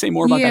can you say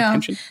more about that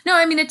tension? No,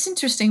 I mean, it's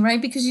interesting,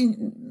 right? Because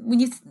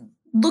when you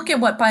look at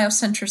what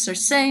biocentrists are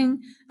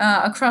saying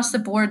across the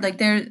board, like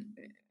they're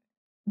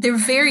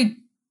very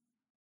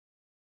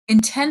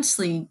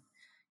intensely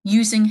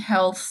using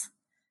health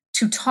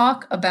to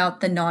talk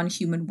about the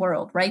non-human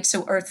world, right?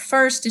 So Earth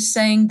First is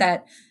saying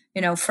that,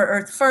 for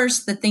Earth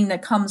First, the thing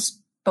that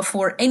comes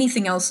before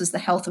anything else is the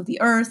health of the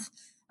earth.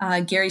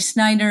 Gary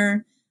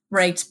Snyder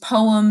writes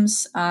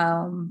poems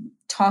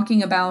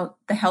talking about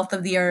the health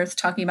of the earth,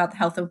 talking about the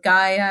health of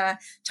Gaia,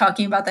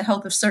 talking about the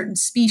health of certain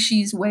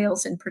species,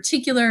 whales in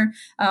particular.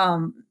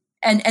 And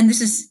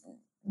this is,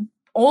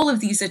 all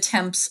of these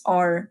attempts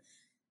are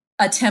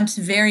attempts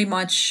very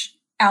much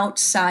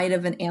outside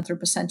of an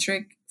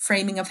anthropocentric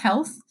framing of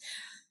health.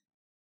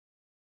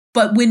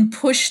 But when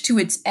pushed to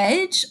its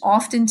edge,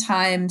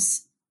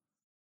 oftentimes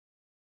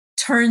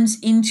turns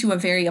into a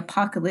very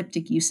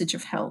apocalyptic usage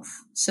of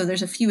health. So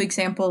there's a few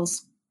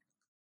examples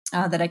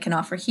that I can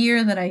offer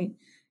here that I,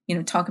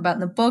 talk about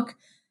in the book.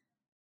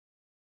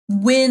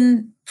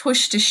 When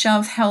pushed to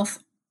shove,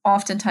 health,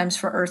 oftentimes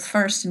for Earth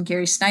First and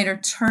Gary Snyder,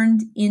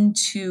 turned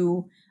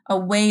into a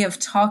way of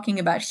talking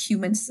about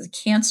humans as a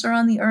cancer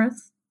on the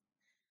earth.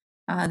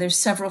 There's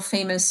several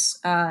famous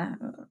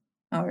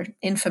or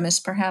infamous,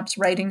 perhaps,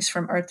 writings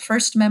from Earth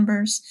First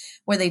members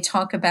where they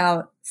talk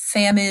about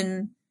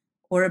famine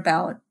or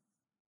about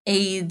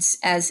AIDS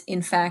as,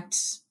 in fact,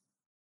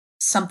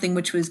 something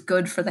which was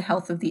good for the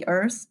health of the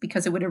earth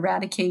because it would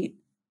eradicate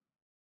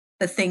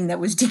the thing that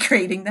was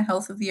degrading the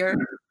health of the earth.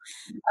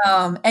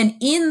 And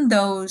in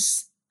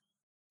those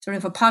sort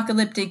of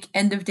apocalyptic,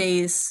 end of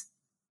days,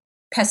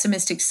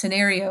 pessimistic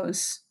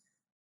scenarios,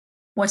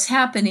 what's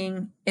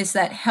happening is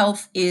that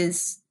health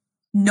is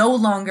no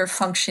longer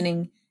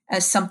functioning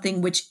as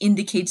something which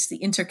indicates the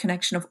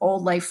interconnection of all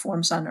life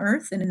forms on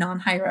Earth in a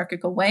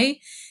non-hierarchical way.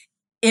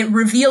 It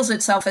reveals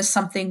itself as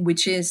something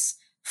which is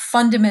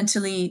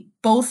fundamentally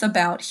both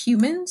about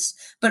humans,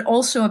 but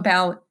also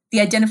about the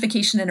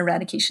identification and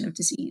eradication of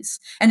disease.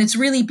 And it's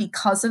really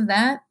because of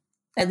that,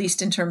 at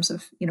least in terms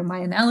of, my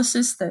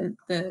analysis, the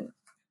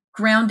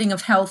grounding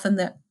of health and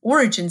the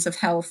origins of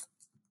health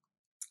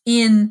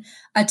in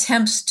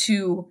attempts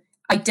to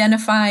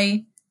identify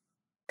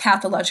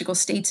pathological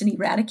states and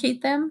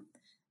eradicate them,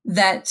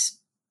 that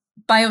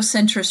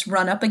biocentrists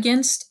run up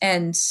against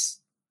and,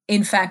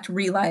 in fact,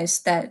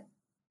 realize that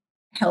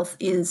health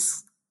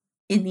is,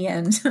 in the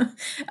end,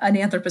 an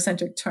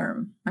anthropocentric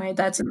term. Right?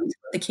 That's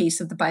the case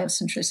that the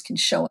biocentrists can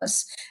show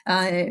us.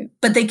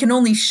 But they can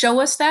only show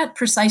us that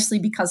precisely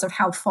because of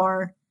how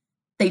far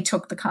they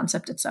took the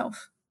concept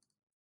itself.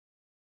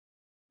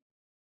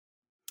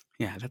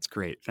 Yeah, that's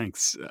great.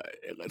 Thanks.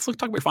 Let's talk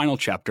about your final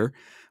chapter,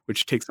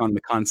 which takes on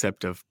the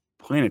concept of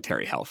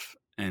planetary health.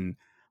 And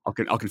I'll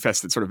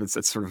confess that it's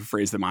sort of a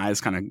phrase that my eyes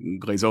kind of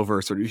glaze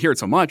over. Sort of, you hear it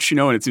so much,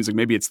 and it seems like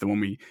maybe it's the one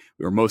we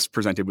were most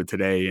presented with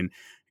today, and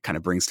kind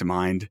of brings to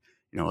mind,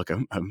 like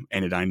a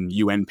anodyne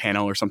UN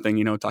panel or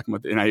something, talking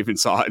about. And I even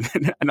saw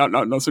it.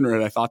 No sooner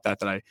had I thought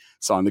that I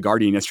saw in the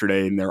Guardian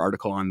yesterday in their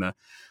article on the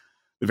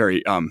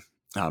very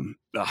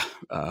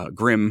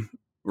grim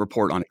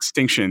report on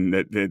extinction,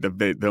 that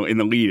the in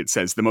the lead it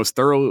says the most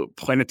thorough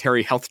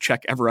planetary health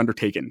check ever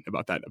undertaken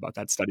about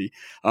that study.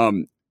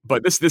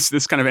 But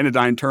this kind of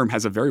anodyne term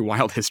has a very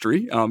wild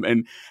history.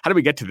 And how do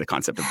we get to the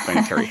concept of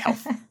planetary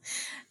health?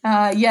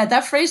 Yeah,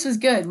 that phrase was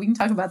good. We can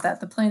talk about that.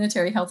 The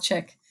planetary health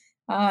check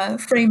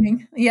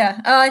framing.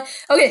 Yeah.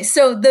 Okay.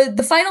 So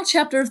the final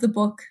chapter of the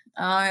book,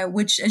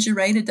 which, as you're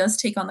right, it does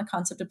take on the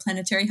concept of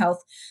planetary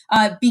health,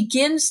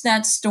 begins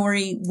that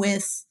story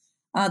with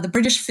the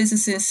British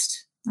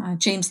physicist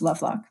James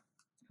Lovelock,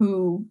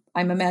 who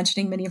I'm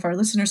imagining many of our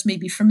listeners may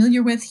be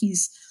familiar with.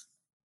 He's,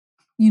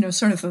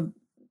 sort of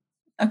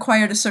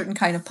acquired a certain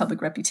kind of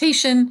public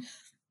reputation,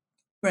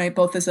 right?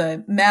 Both as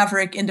a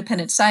maverick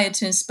independent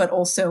scientist, but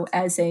also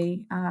as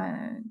a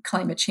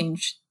climate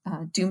change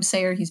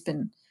doomsayer. He's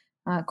been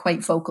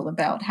quite vocal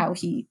about how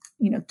he,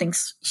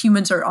 thinks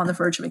humans are on the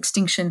verge of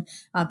extinction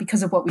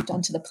because of what we've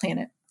done to the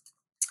planet.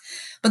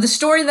 But the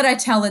story that I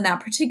tell in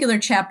that particular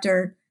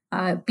chapter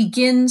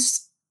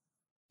begins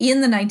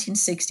in the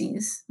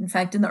 1960s. In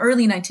fact, in the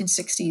early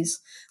 1960s,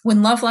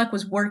 when Lovelock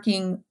was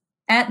working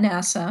at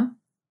NASA,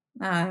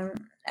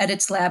 at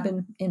its lab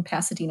in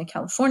Pasadena,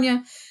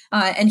 California.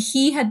 And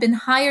he had been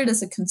hired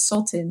as a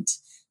consultant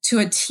to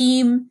a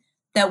team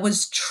that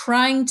was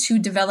trying to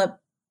develop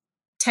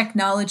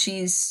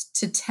technologies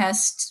to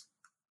test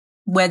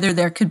whether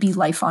there could be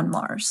life on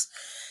Mars.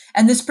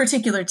 And this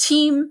particular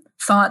team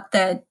thought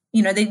that,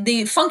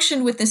 they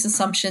functioned with this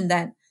assumption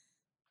that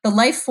the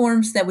life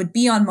forms that would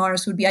be on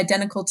Mars would be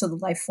identical to the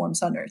life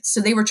forms on Earth. So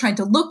they were trying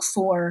to look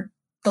for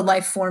the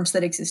life forms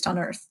that exist on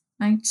Earth,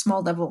 right?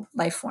 Small level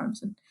life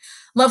forms. And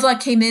Lovelock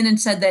came in and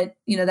said that,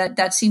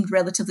 that seemed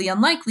relatively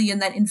unlikely,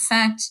 and that in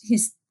fact,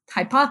 his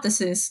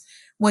hypothesis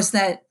was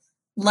that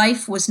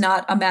life was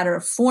not a matter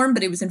of form,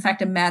 but it was in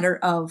fact a matter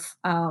of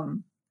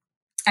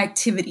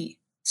activity.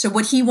 So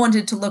what he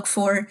wanted to look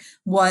for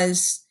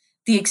was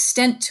the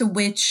extent to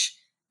which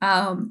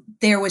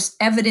there was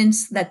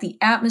evidence that the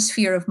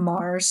atmosphere of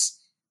Mars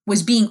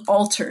was being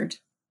altered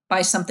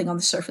by something on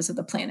the surface of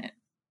the planet.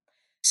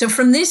 So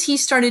from this, he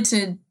started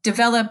to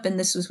develop, and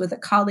this was with a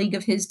colleague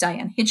of his,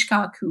 Diane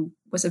Hitchcock, who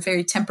was a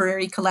very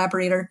temporary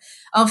collaborator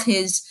of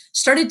his,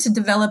 started to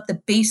develop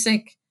the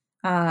basic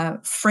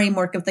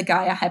framework of the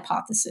Gaia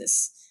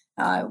hypothesis,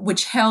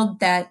 which held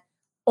that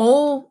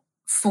all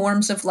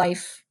forms of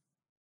life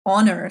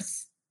on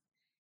Earth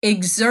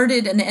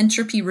exerted an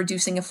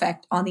entropy-reducing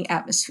effect on the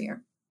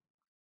atmosphere.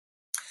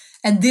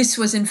 And this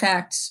was, in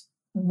fact,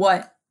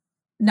 what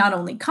not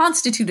only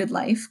constituted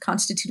life,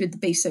 constituted the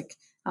basic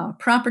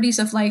properties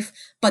of life,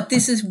 but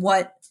this is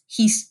what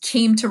he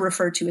came to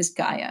refer to as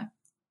Gaia.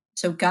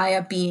 So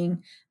Gaia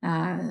being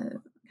kind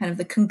of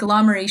the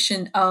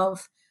conglomeration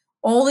of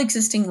all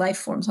existing life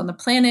forms on the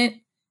planet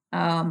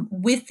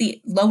with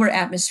the lower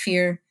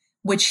atmosphere,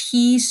 which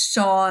he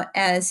saw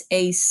as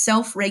a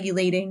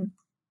self-regulating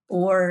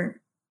or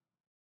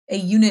a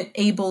unit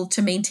able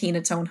to maintain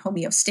its own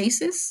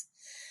homeostasis.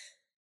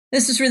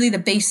 This is really the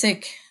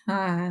basic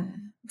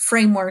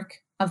framework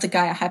of the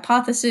Gaia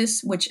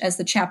hypothesis, which, as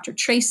the chapter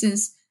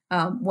traces,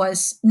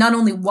 was not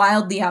only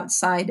wildly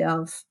outside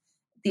of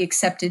the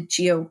accepted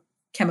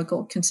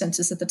geochemical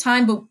consensus at the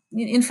time, but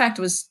in fact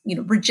was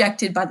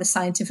rejected by the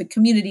scientific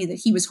community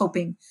that he was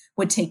hoping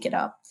would take it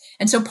up.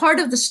 And so part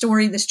of the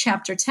story this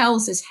chapter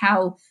tells is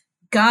how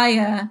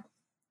Gaia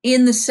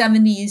in the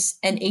 70s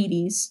and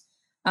 80s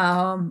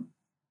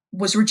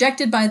was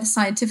rejected by the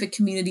scientific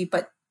community,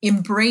 but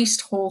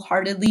embraced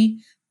wholeheartedly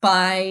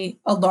by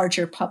a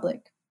larger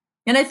public.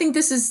 And I think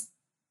this is,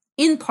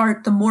 in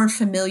part, the more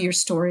familiar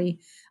story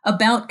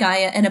about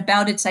Gaia and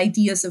about its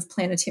ideas of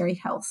planetary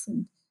health,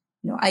 and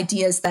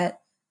ideas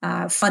that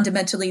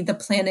fundamentally the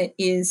planet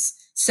is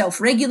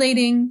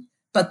self-regulating,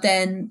 but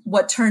then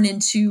what turn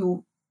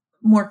into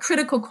more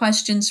critical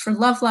questions for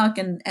Lovelock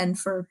and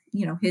for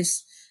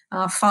his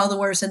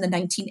followers in the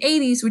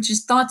 1980s, which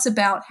is thoughts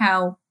about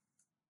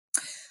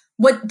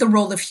what the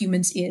role of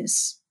humans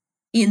is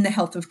in the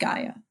health of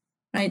Gaia,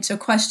 right? So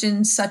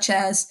questions such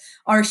as,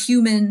 are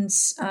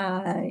humans,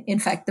 in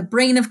fact, the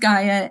brain of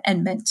Gaia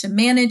and meant to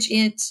manage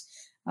it?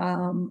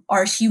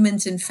 Are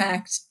humans, in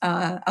fact,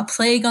 a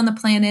plague on the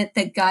planet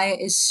that Gaia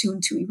is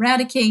soon to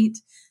eradicate,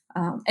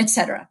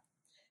 etc.?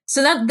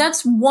 So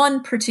that's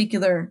one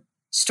particular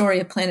story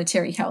of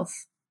planetary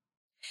health.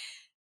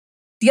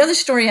 The other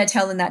story I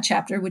tell in that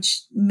chapter,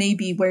 which may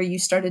be where you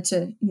started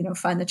to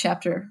find the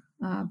chapter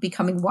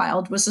becoming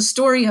wild, was the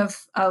story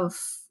of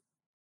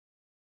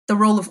the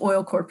role of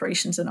oil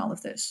corporations in all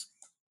of this.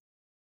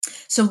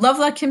 So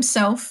Lovelock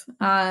himself,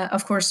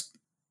 of course,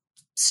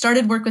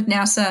 started work with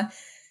NASA.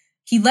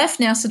 He left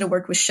NASA to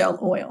work with Shell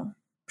Oil,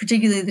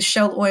 particularly the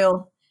Shell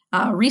Oil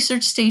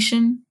research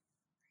station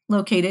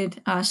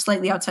located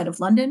slightly outside of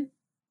London.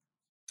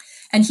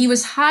 And he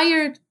was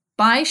hired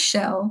by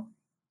Shell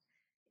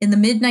in the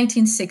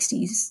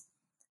mid-1960s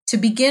to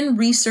begin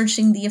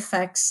researching the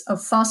effects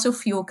of fossil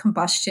fuel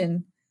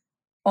combustion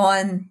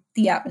on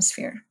the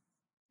atmosphere.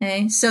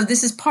 Okay? So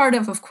this is part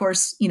of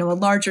course, a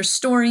larger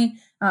story,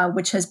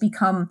 which has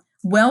become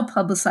well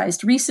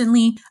publicized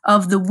recently,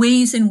 of the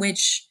ways in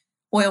which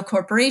oil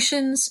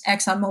corporations,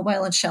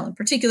 ExxonMobil and Shell in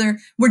particular,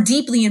 were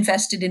deeply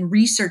invested in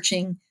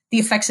researching the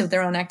effects of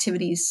their own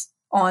activities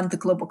on the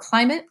global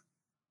climate,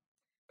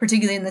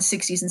 particularly in the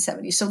 60s and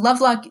 70s. So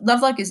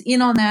Lovelock is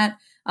in on that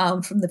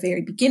from the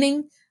very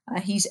beginning.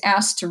 He's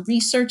asked to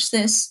research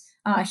this.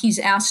 He's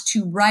asked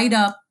to write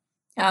up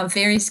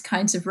various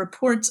kinds of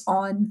reports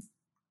on,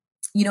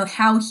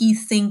 how he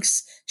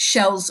thinks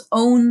Shell's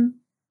own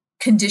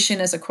condition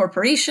as a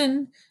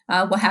corporation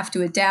will have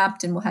to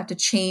adapt and will have to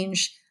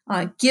change,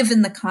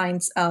 given the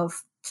kinds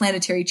of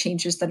planetary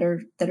changes that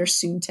are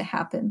soon to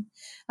happen.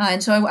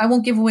 And so I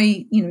won't give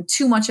away,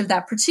 too much of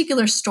that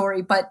particular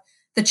story, but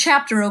the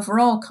chapter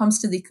overall comes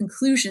to the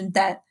conclusion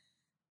that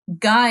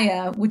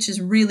Gaia, which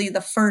is really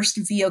the first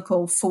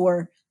vehicle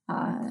for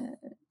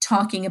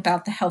talking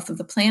about the health of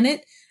the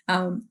planet,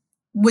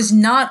 was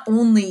not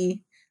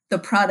only the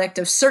product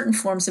of certain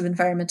forms of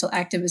environmental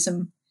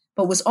activism,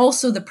 but was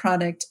also the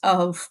product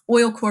of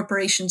oil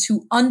corporations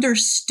who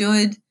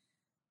understood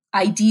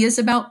ideas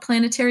about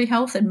planetary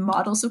health and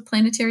models of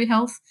planetary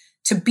health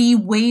to be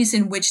ways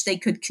in which they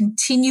could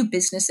continue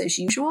business as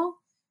usual,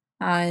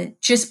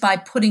 just by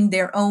putting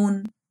their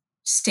own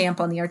stamp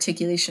on the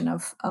articulation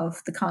of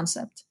the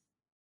concept.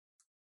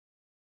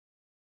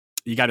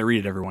 You got to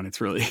read it, everyone. It's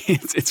really,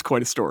 it's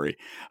quite a story.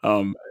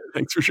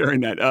 Thanks for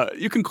sharing that.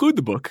 You conclude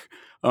the book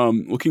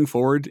looking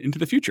forward into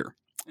the future.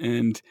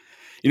 And,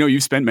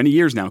 you've spent many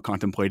years now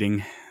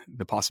contemplating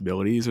the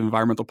possibilities of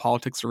environmental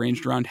politics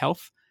arranged around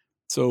health.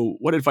 So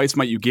what advice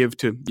might you give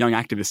to young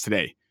activists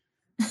today?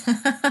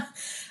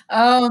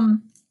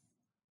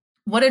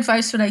 What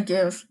advice would I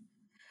give?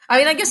 I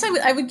mean, I guess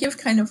I would give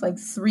kind of like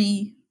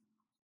three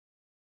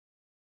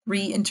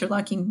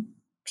interlocking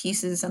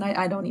pieces, and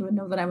I don't even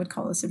know that I would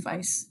call this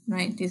advice,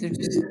 right? These are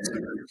just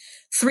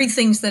three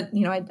things that,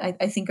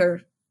 I think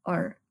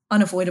are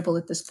unavoidable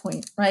at this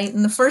point, right?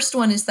 And the first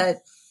one is that,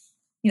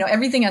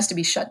 everything has to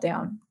be shut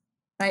down,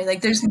 right?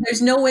 Like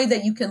there's no way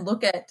that you can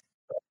look at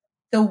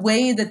the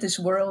way that this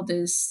world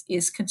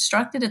is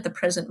constructed at the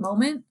present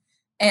moment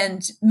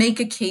and make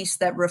a case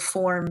that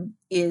reform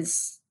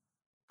is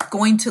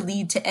going to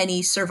lead to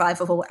any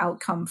survivable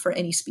outcome for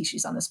any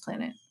species on this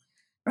planet,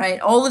 right?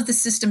 All of the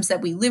systems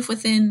that we live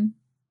within,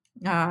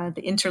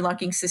 the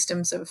interlocking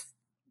systems of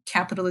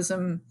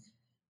capitalism,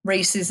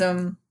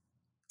 racism,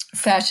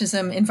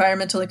 fascism,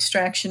 environmental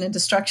extraction and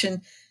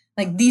destruction.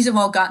 Like these have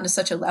all gotten to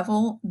such a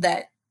level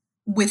that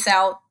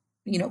without,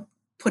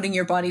 putting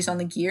your bodies on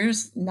the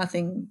gears,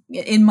 nothing,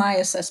 in my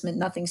assessment,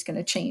 nothing's going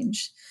to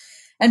change.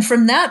 And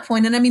from that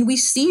point, and I mean, we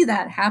see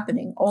that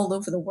happening all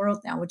over the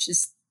world now, which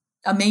is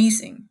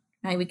amazing.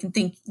 Right? We can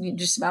think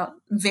just about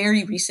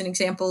very recent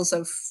examples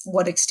of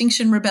what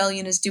Extinction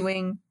Rebellion is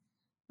doing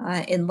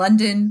in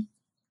London,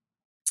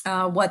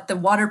 what the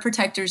water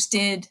protectors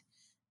did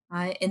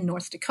in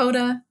North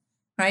Dakota.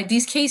 Right?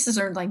 These cases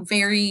are like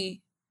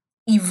very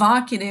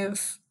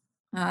evocative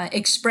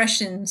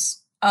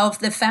expressions of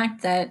the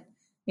fact that,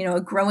 a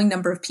growing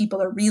number of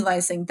people are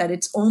realizing that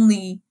it's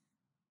only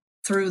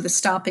through the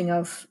stopping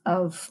of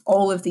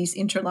all of these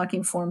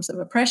interlocking forms of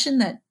oppression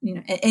that,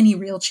 any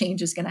real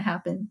change is going to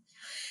happen.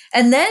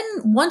 And then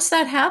once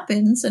that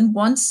happens, and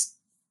once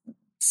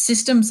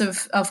systems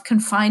of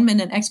confinement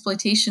and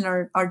exploitation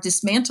are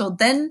dismantled,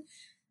 then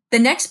the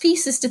next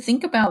piece is to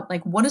think about,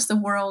 like, what is the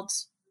world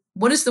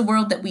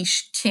that we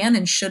can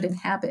and should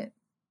inhabit,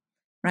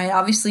 right?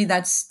 Obviously,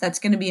 that's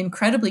going to be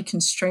incredibly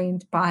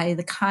constrained by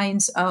the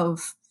kinds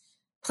of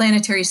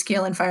planetary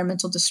scale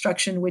environmental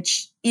destruction,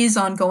 which is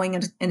ongoing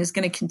and is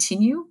going to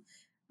continue.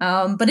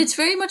 But it's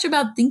very much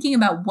about thinking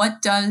about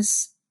what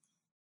does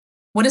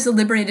a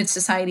liberated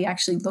society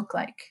actually look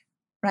like,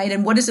 right?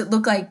 And what does it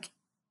look like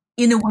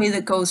in a way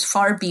that goes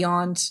far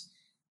beyond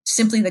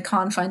simply the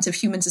confines of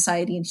human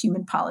society and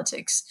human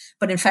politics,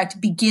 but in fact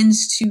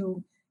begins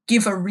to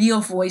give a real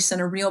voice and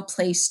a real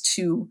place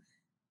to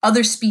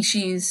other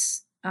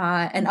species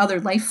and other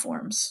life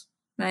forms,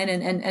 right?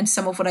 And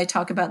some of what I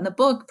talk about in the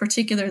book,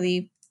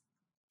 particularly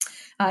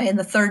in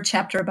the third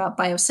chapter about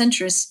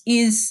biocentrists,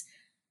 is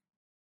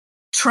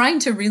trying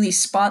to really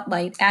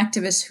spotlight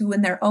activists who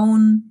in their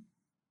own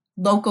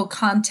local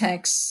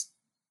contexts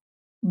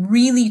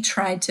really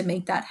tried to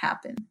make that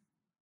happen,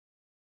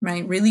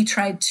 right? Really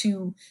tried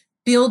to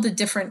build a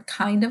different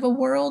kind of a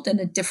world and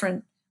a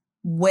different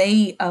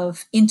way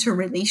of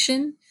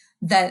interrelation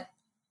that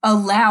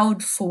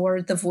allowed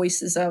for the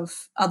voices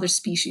of other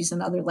species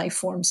and other life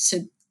forms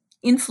to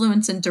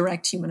influence and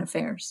direct human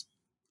affairs.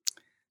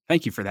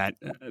 Thank you for that.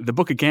 The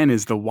book, again,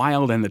 is The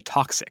Wild and the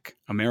Toxic,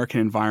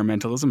 American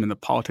Environmentalism and the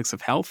Politics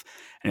of Health,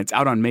 and it's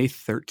out on May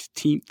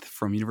 13th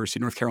from University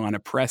of North Carolina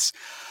Press.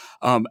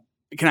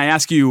 Can I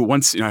ask you,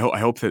 once, I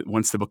hope that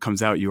once the book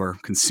comes out, you are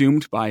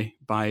consumed by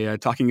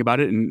talking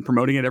about it and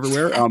promoting it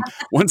everywhere.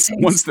 Once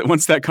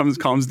that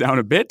calms down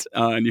a bit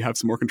and you have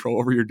some more control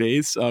over your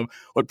days,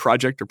 what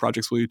project or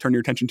projects will you turn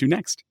your attention to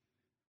next?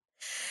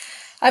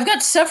 I've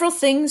got several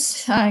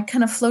things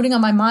kind of floating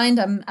on my mind.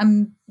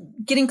 I'm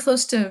getting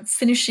close to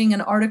finishing an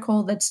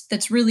article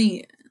that's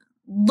really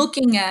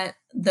looking at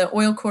the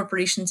oil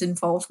corporation's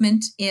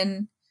involvement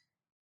in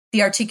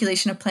the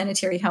articulation of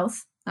planetary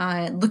health,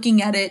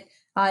 looking at it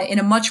in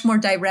a much more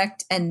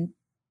direct and,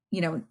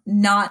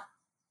 not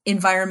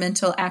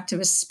environmental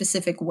activist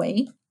specific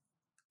way.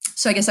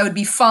 So I guess I would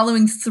be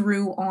following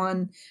through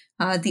on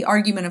the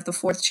argument of the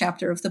fourth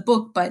chapter of the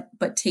book,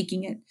 but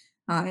taking it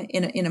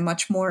in a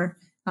much more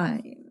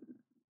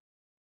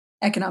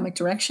economic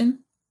direction.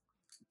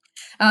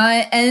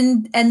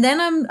 And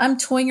then I'm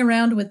toying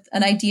around with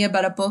an idea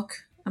about a book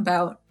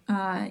about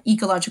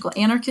ecological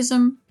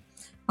anarchism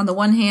on the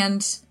one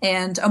hand,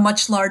 and a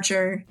much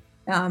larger,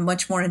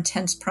 much more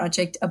intense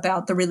project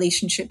about the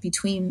relationship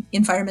between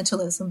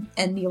environmentalism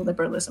and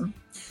neoliberalism.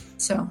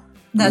 So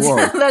that's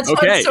okay.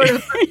 What's sort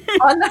of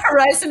on the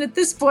horizon at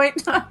this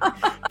point.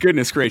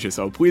 Goodness gracious.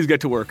 Oh, please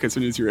get to work as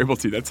soon as you're able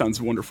to. That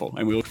sounds wonderful.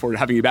 And we look forward to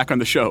having you back on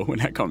the show when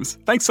that comes.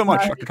 Thanks so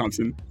much, Dr.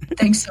 Thomson.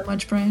 Thanks so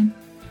much, Brian.